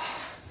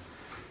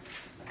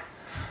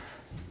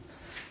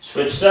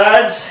 Switch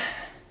sides.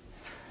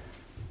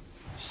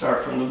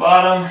 Start from the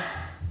bottom.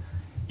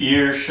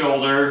 Ear,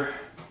 shoulder,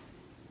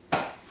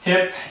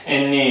 hip,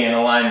 and knee in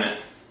alignment.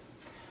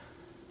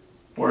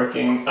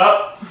 Working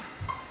up.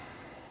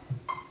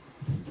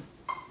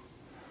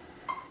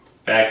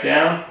 Back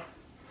down.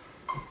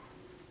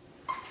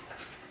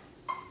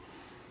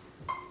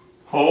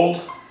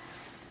 Hold.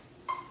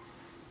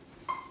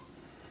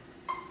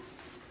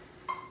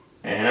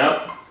 And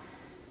up.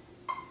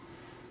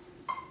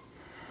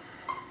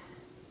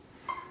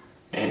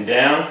 And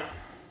down.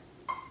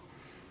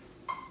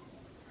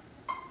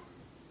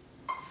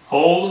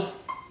 Hold.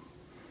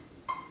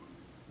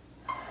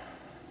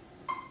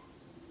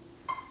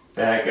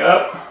 Back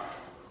up.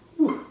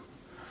 Whew.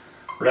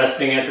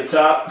 Resting at the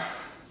top.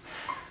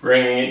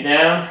 Bringing it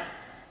down.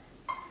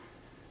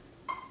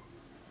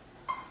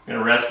 I'm going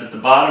to rest at the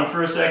bottom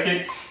for a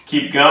second.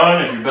 Keep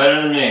going if you're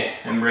better than me.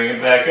 And bring it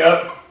back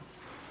up.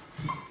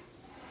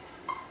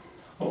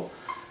 Oh.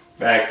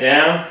 Back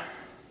down.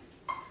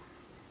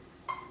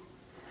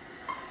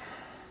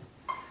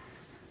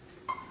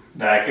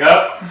 Back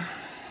up.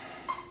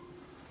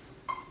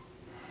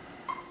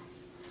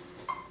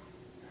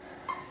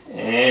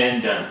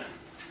 And done.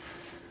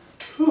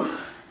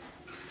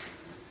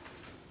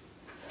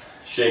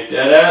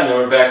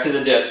 to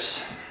the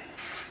dips.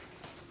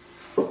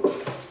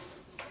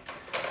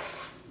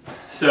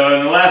 So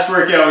in the last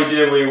workout we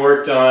did, we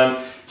worked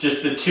on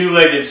just the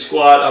two-legged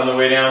squat on the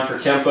way down for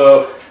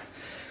tempo,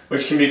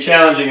 which can be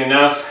challenging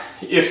enough.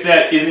 If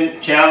that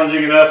isn't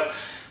challenging enough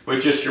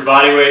with just your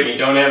body weight and you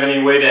don't have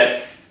any way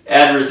to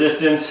add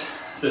resistance,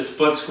 the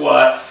split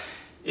squat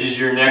is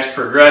your next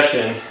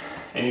progression,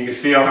 and you can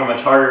feel how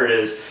much harder it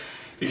is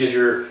because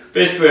you're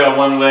basically on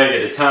one leg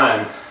at a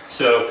time.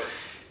 So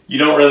you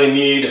don't really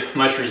need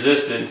much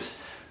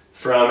resistance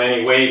from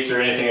any weights or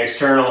anything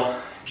external.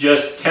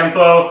 Just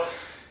tempo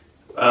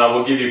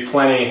will give you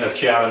plenty of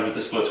challenge with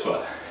the split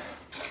squat.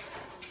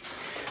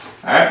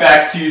 All right,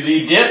 back to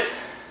the dip.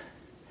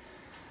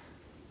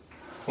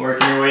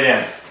 Working your way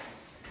down.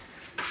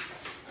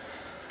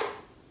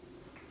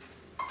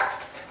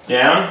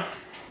 Down.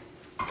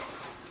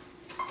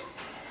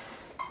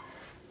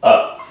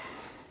 Up.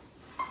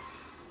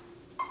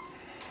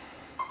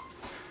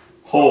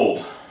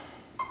 Hold.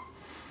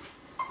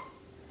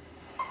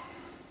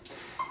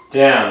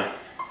 Down.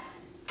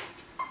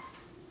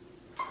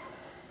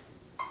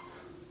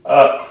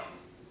 Up.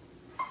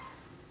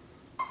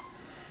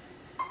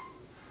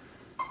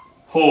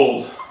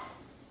 Hold.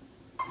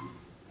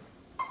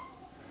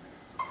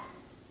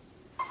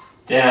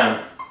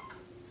 Down.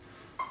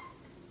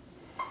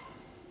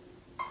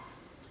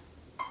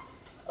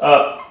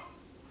 Up.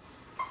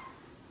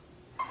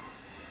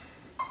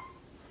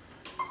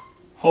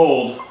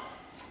 Hold.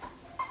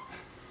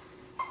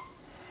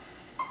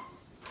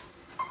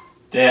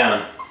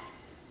 Down.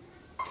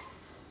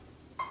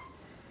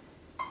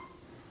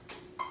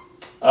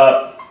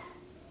 Up.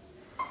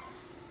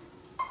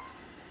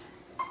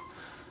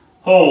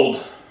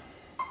 Hold.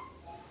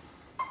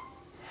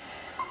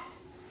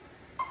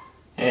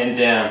 And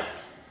down.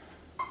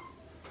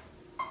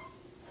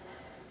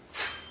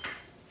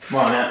 Come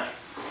on now.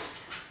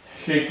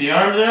 Shake the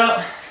arms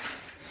out.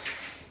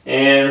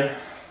 And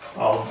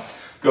I'll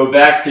go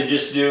back to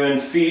just doing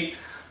feet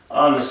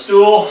on the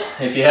stool.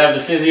 If you have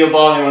the physio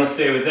ball and you want to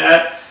stay with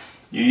that,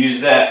 you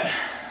use that.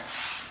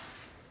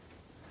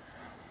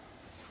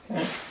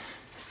 Okay.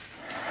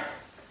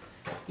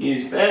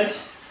 Knees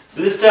bent.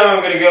 So this time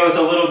I'm going to go with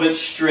a little bit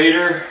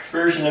straighter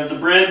version of the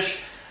bridge.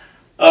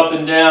 Up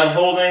and down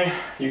holding.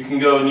 You can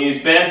go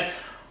knees bent,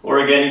 or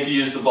again you can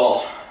use the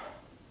ball.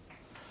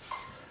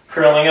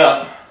 Curling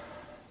up.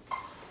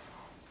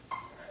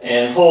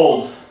 And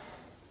hold.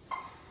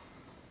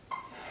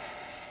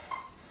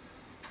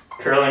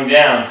 Curling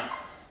down.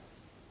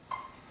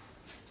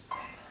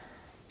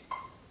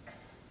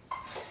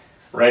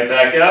 Right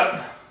back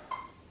up.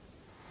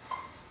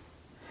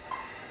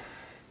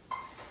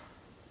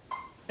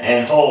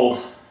 And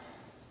hold.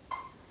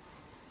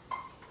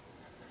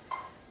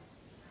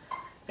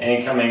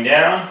 And coming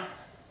down.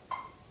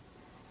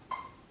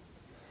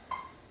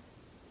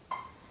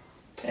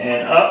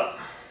 And up.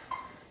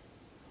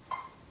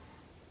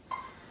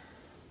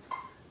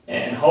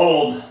 And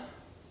hold.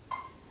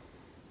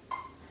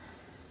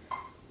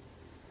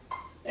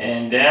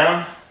 And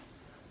down.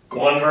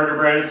 One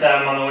vertebra at a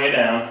time on the way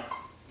down.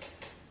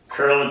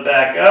 Curl it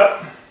back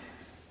up.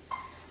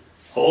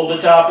 Hold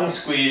the top and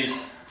squeeze.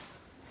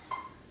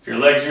 If your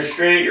legs are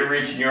straight, you're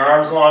reaching your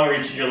arms long,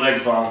 reaching your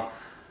legs long.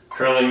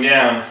 Curling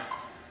down.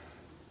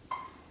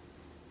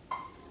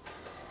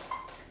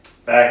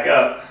 Back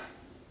up.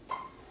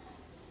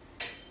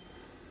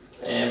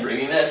 And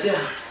bringing that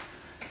down.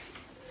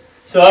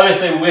 So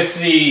obviously with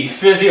the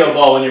physio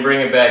ball, when you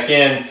bring it back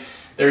in,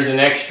 there's an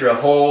extra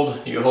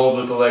hold. You hold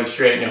with the legs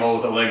straight and you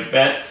hold with the legs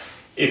bent.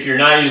 If you're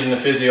not using the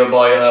physio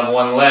ball, you'll have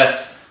one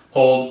less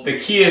hold. The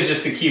key is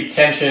just to keep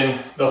tension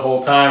the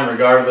whole time,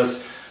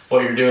 regardless of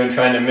what you're doing,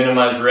 trying to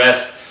minimize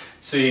rest.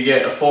 So you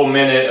get a full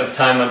minute of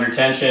time under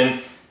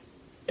tension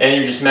and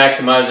you're just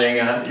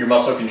maximizing your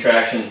muscle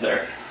contractions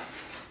there.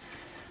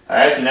 All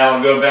right, so now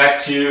we'll go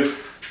back to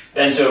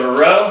bent over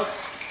row.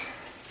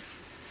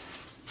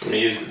 I'm going to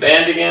use the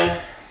band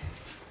again.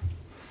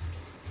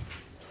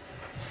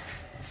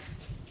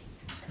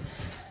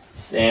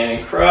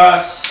 Standing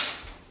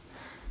cross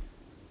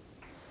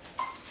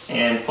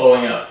and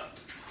pulling up.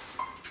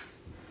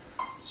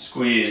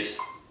 Squeeze.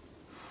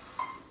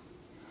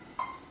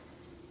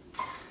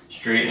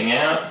 Straightening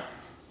out.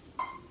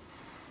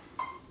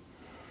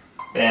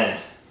 Bend.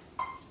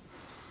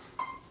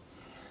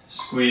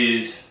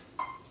 Squeeze.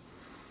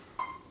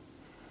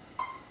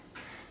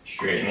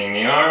 Straightening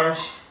the arms.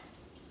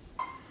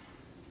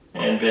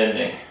 And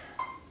bending.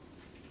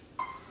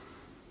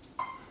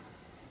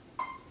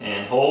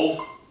 And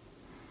hold.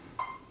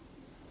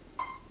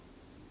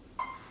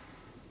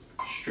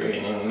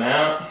 Straightening them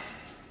out.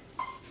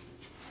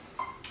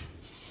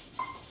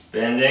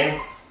 Bending.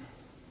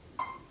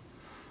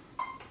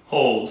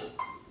 Hold.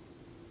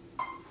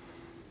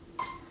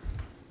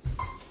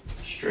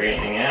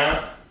 Straightening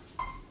out.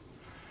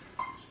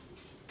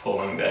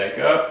 Pulling back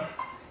up.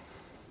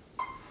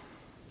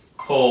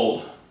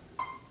 Hold.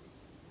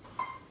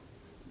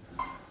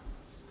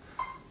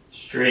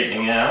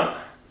 Straightening out.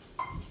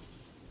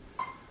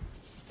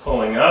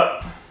 Pulling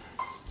up.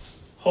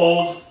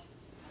 Hold.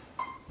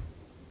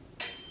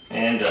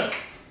 and done.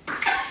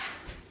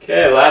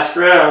 Okay, last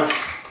round.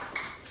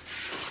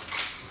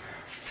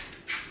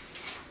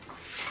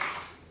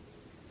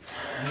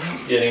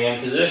 Getting in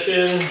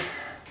position.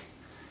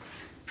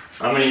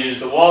 I'm going to use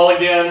the wall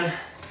again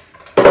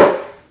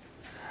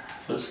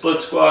for the split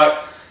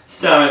squat. This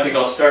time I think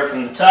I'll start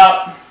from the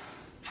top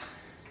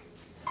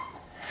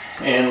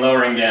and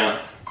lowering down.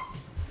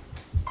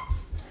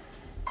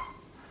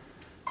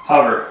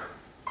 Hover.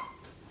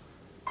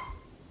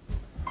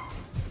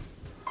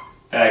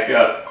 Back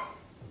up.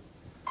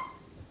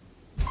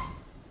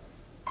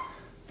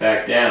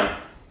 Back down.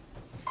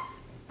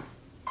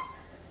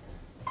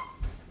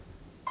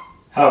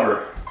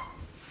 Hover.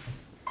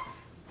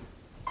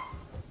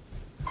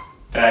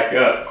 Back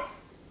up.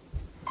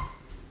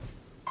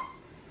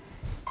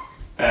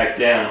 Back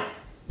down.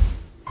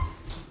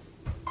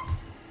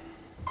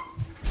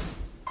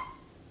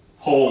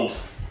 Hold.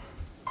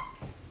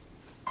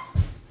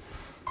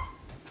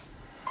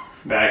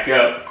 Back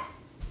up.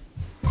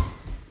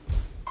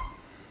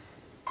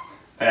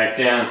 Back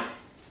down.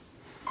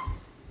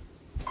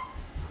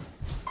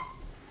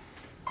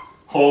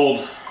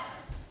 Hold.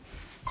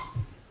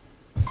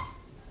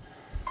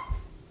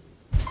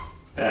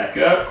 Back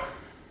up.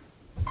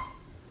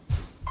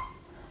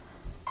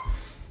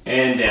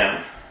 And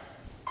down.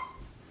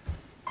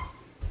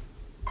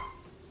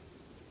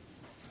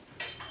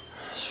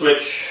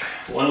 Switch.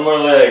 One more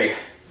leg.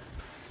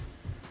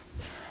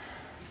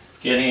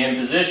 Getting in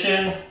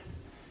position.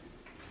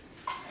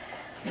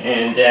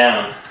 And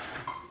down.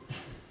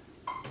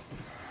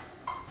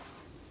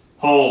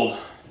 Hold.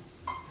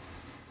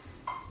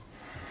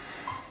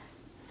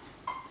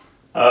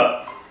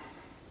 Up.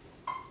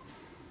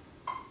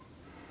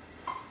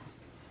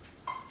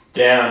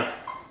 Down.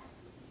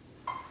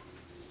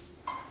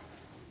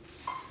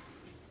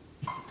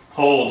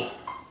 Hold.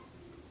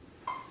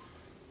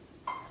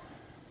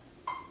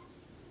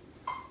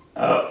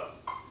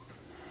 Up.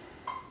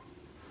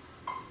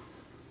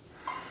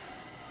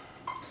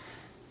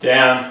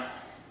 Down.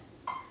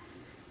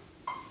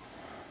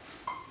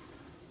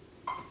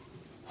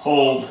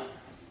 Hold.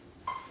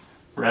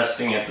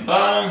 Resting at the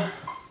bottom.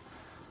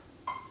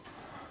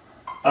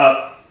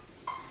 Up.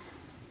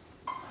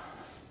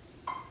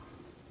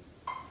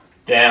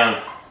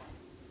 Down.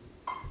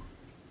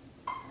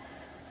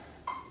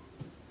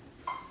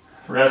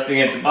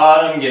 Resting at the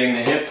bottom, getting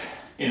the hip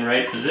in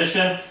right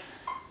position.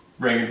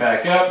 Bring it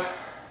back up.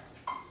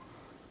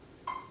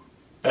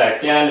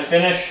 Back down to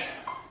finish.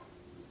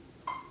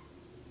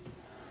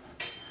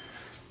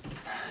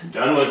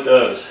 Done with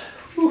those.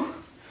 Whew.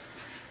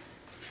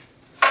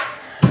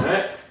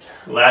 Alright,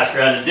 last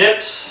round of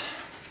dips.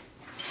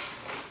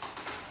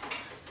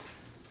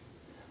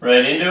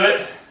 Right into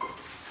it.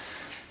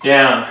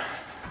 Down.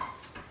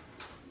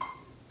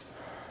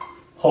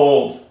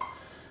 Hold.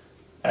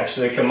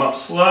 Actually come up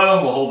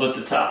slow, we'll hold at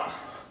the top.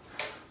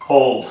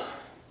 Hold.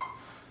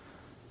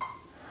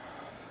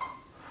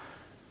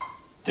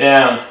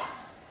 Down.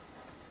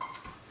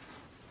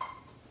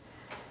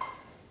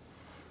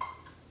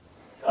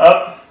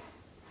 Up.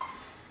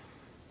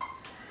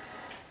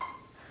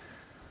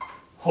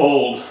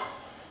 Hold.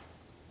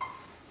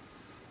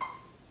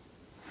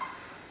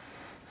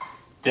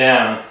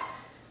 Down.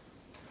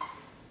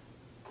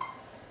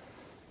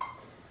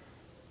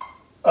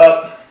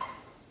 Up.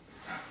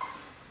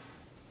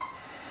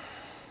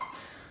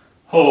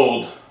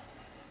 Hold.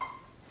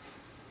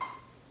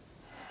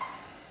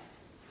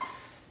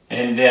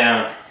 And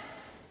down.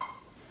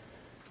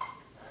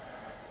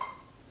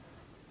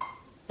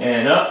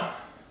 And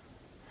up.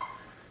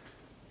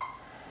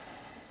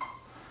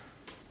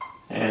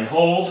 And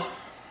hold.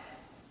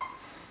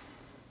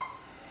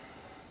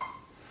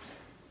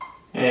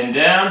 And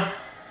down.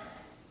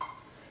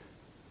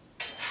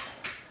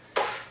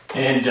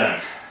 And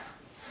done.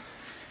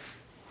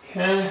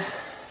 Okay.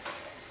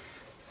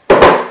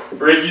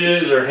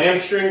 Bridges or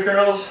hamstring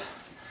curls.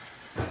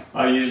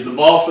 I'll use the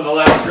ball for the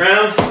last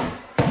round.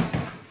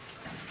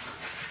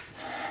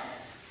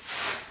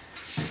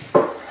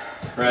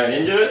 Right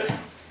into it.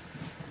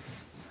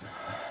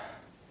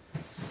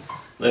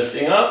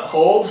 Lifting up,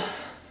 hold.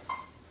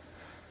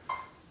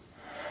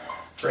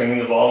 Bringing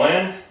the ball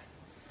in.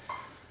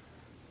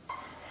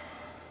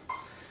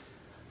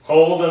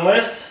 Hold and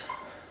lift.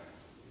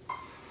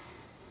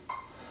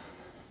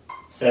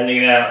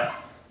 Sending it out.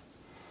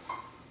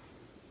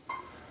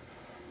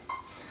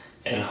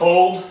 And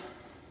hold.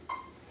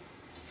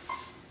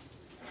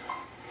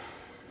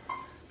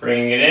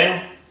 Bringing it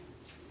in.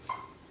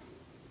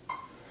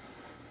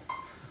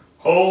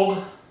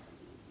 Hold.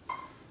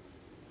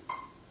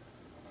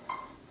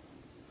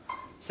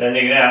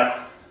 Sending it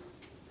out.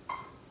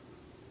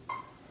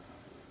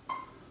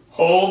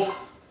 Hold.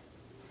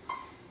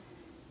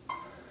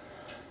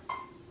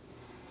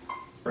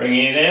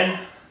 Bringing it in.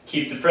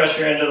 Keep the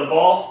pressure into the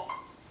ball.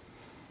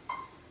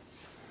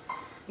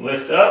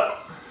 Lift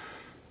up.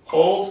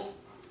 Hold.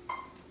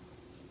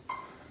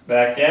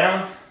 Back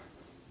down.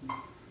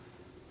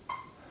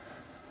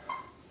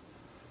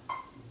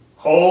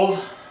 Hold.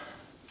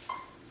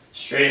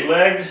 Straight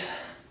legs.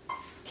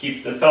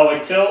 Keep the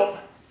pelvic tilt.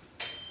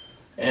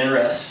 and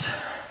rest.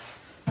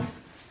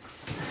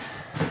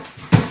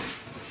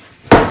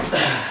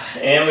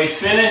 And we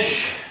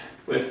finish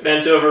with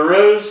bent over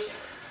rows.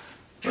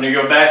 I'm going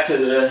to go back to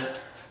the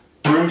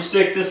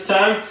broomstick this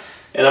time,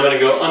 and I'm going to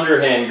go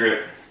underhand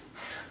grip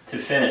to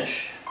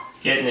finish.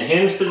 Get in the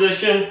hinge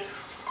position,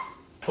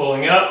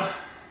 pulling up,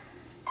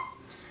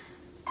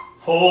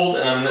 hold,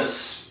 and I'm going to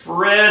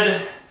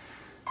spread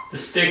the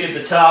stick at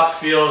the top,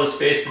 feel the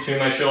space between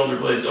my shoulder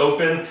blades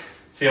open,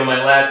 feel my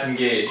lats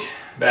engage.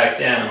 Back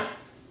down,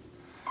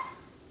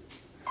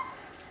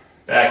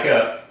 back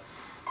up,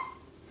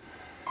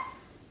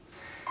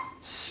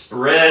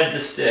 spread the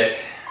stick,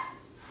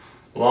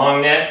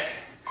 long neck,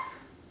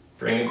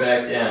 bring it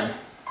back down,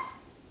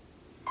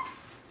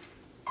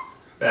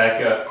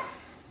 back up,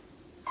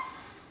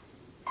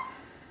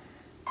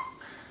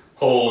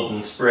 hold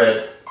and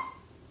spread,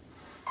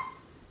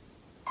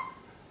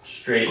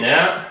 straighten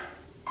out,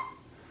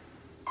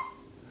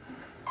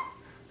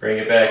 bring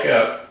it back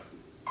up,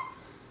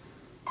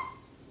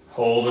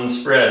 hold and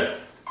spread,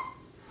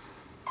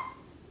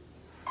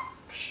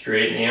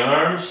 straighten the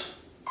arms,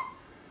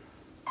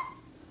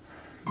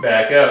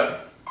 back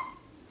up,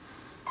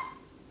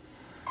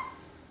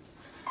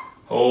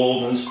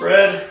 hold and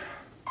spread,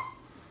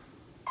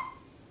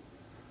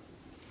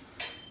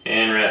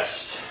 and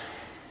rest.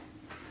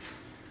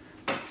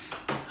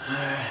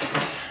 Alright,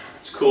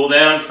 let's cool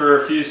down for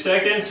a few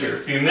seconds or a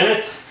few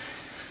minutes.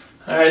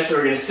 Alright, so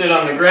we're going to sit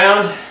on the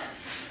ground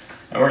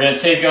and we're going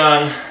to take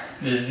on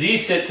the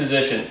Z-sit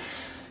position.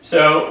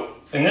 So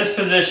in this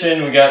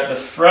position, we got the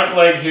front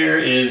leg here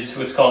is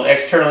what's called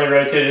externally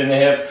rotated in the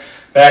hip,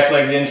 back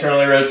leg's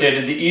internally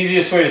rotated. The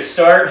easiest way to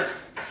start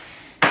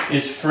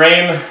is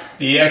frame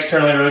the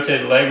externally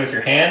rotated leg with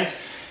your hands,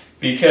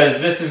 because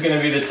this is going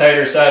to be the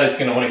tighter side. It's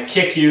going to want to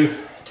kick you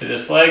to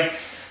this leg.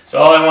 So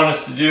all I want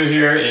us to do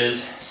here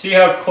is see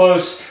how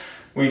close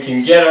we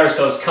can get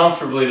ourselves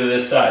comfortably to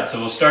this side. So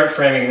we'll start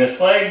framing this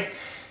leg,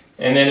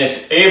 and then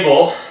if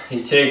able,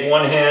 you take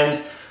one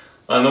hand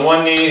on the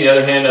one knee, the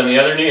other hand on the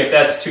other knee. If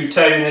that's too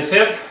tight in this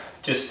hip,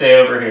 just stay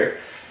over here.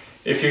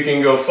 If you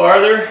can go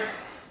farther,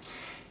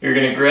 you're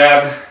going to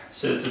grab,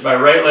 so this is my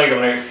right leg, I'm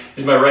going to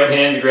use my right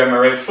hand to grab my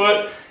right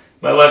foot.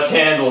 My left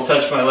hand will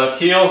touch my left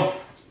heel,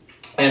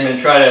 and I'm going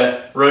to try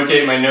to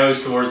rotate my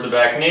nose towards the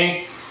back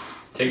knee.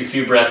 Take a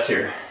few breaths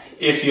here.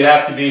 If you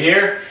have to be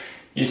here,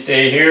 you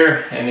stay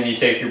here, and then you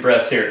take your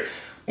breaths here.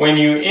 When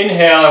you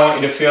inhale, I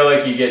want you to feel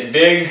like you get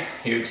big,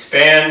 you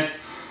expand,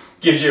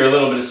 gives you a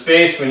little bit of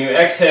space. When you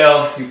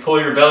exhale, you pull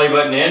your belly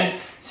button in.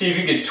 See if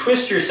you could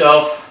twist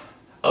yourself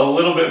a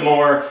little bit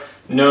more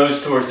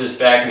nose towards this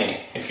back knee.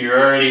 If you're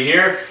already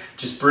here,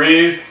 just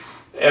breathe.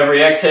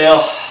 Every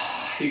exhale,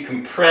 you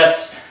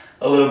compress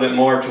a little bit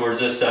more towards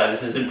this side.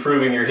 This is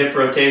improving your hip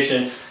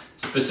rotation,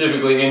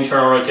 specifically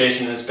internal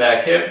rotation in this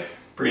back hip.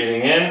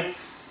 Breathing in,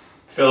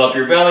 fill up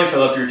your belly,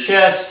 fill up your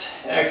chest.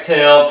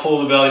 Exhale,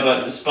 pull the belly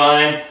button to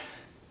spine.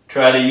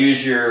 Try to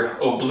use your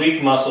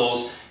oblique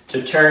muscles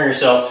to turn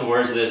yourself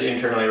towards this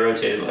internally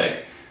rotated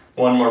leg.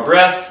 One more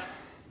breath.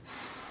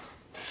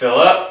 Fill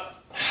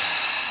up.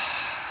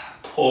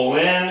 Pull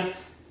in,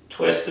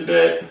 twist a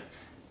bit,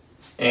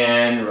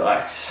 and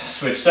relax.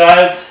 Switch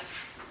sides.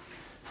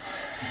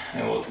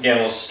 And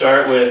we'll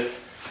start with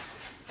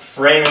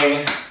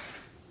framing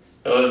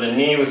the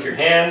knee with your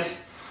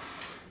hands.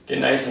 Get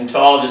nice and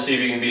tall, just see if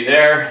you can be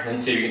there, and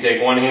see if you can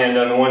take one hand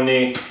on the one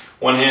knee,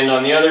 one hand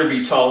on the other,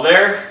 be tall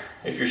there.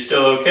 If you're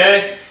still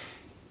okay,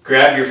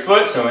 grab your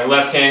foot, so my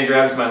left hand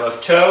grabs my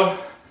left toe,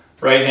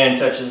 right hand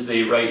touches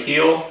the right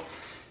heel,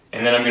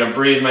 and then I'm going to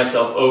breathe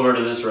myself over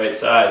to this right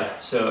side.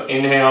 So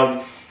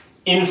inhale,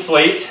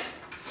 inflate,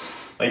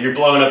 like you're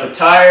blowing up a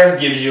tire,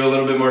 gives you a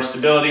little bit more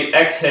stability.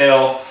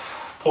 Exhale,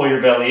 pull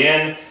your belly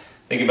in.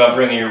 Think about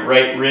bringing your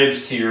right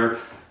ribs to your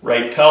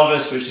right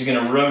pelvis, which is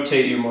going to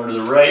rotate you more to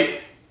the right.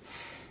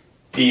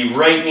 The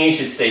right knee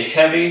should stay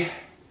heavy,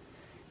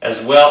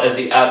 as well as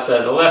the outside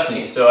of the left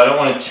knee. So I don't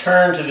want to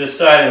turn to this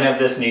side and have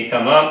this knee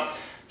come up.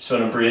 Just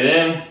want to breathe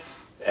in.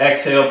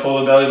 Exhale,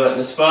 pull the belly button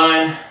to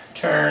spine.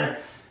 Turn,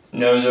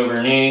 nose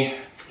over knee.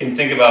 You can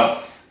think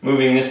about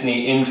moving this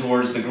knee in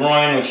towards the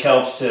groin, which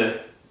helps to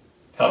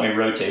help me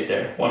rotate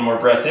there. One more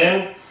breath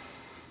in.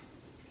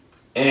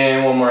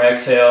 And one more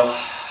exhale.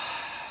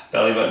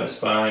 Belly button to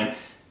spine.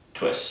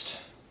 Twist.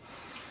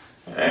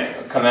 All right,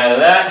 we'll come out of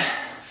that.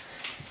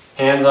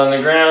 Hands on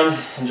the ground,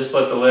 and just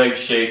let the legs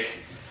shake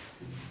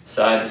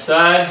side to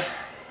side.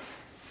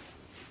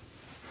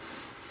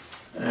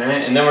 All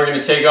right, and then we're going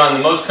to take on the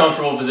most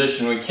comfortable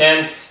position we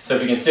can. So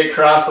if you can sit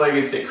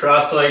cross-legged, sit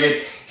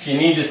cross-legged. If you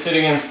need to sit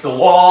against the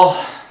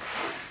wall,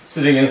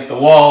 sit against the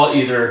wall,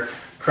 either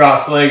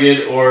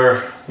cross-legged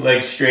or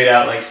legs straight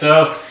out like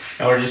so.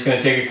 And we're just going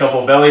to take a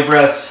couple belly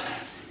breaths,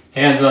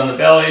 hands on the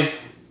belly.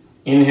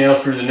 Inhale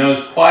through the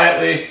nose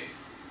quietly.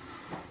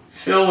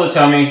 Fill the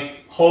tummy,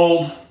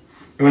 hold.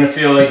 You want to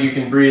feel like you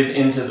can breathe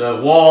into the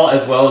wall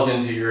as well as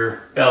into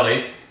your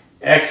belly.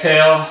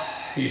 Exhale,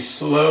 you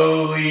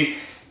slowly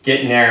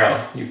get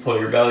narrow. You pull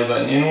your belly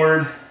button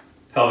inward,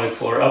 pelvic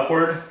floor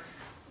upward.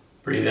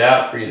 Breathe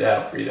out, breathe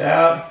out, breathe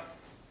out.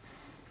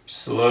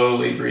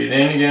 Slowly breathe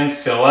in again,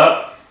 fill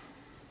up.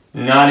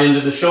 Not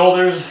into the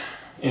shoulders,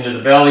 into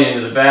the belly,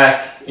 into the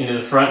back, into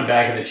the front and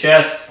back of the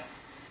chest.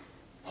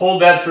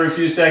 Hold that for a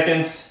few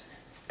seconds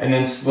and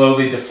then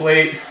slowly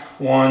deflate.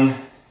 1,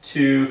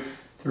 2,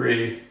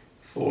 3,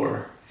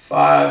 4,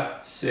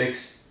 5,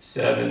 6,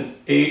 7,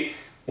 8.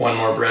 One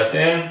more breath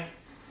in.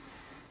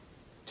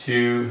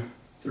 2,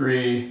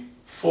 3,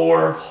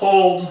 4.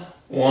 Hold.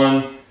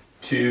 1,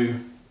 2,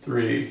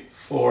 3,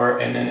 4.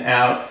 And then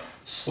out,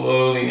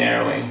 slowly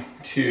narrowing.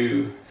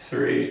 2,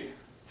 3,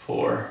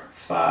 4,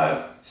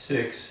 5,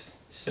 6,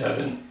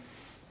 7,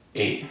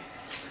 8.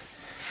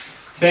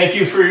 Thank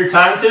you for your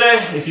time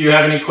today. If you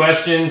have any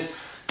questions,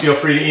 feel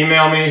free to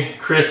email me,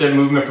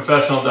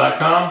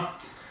 chris@movementprofessional.com.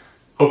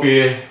 Hope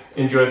you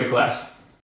enjoyed the class.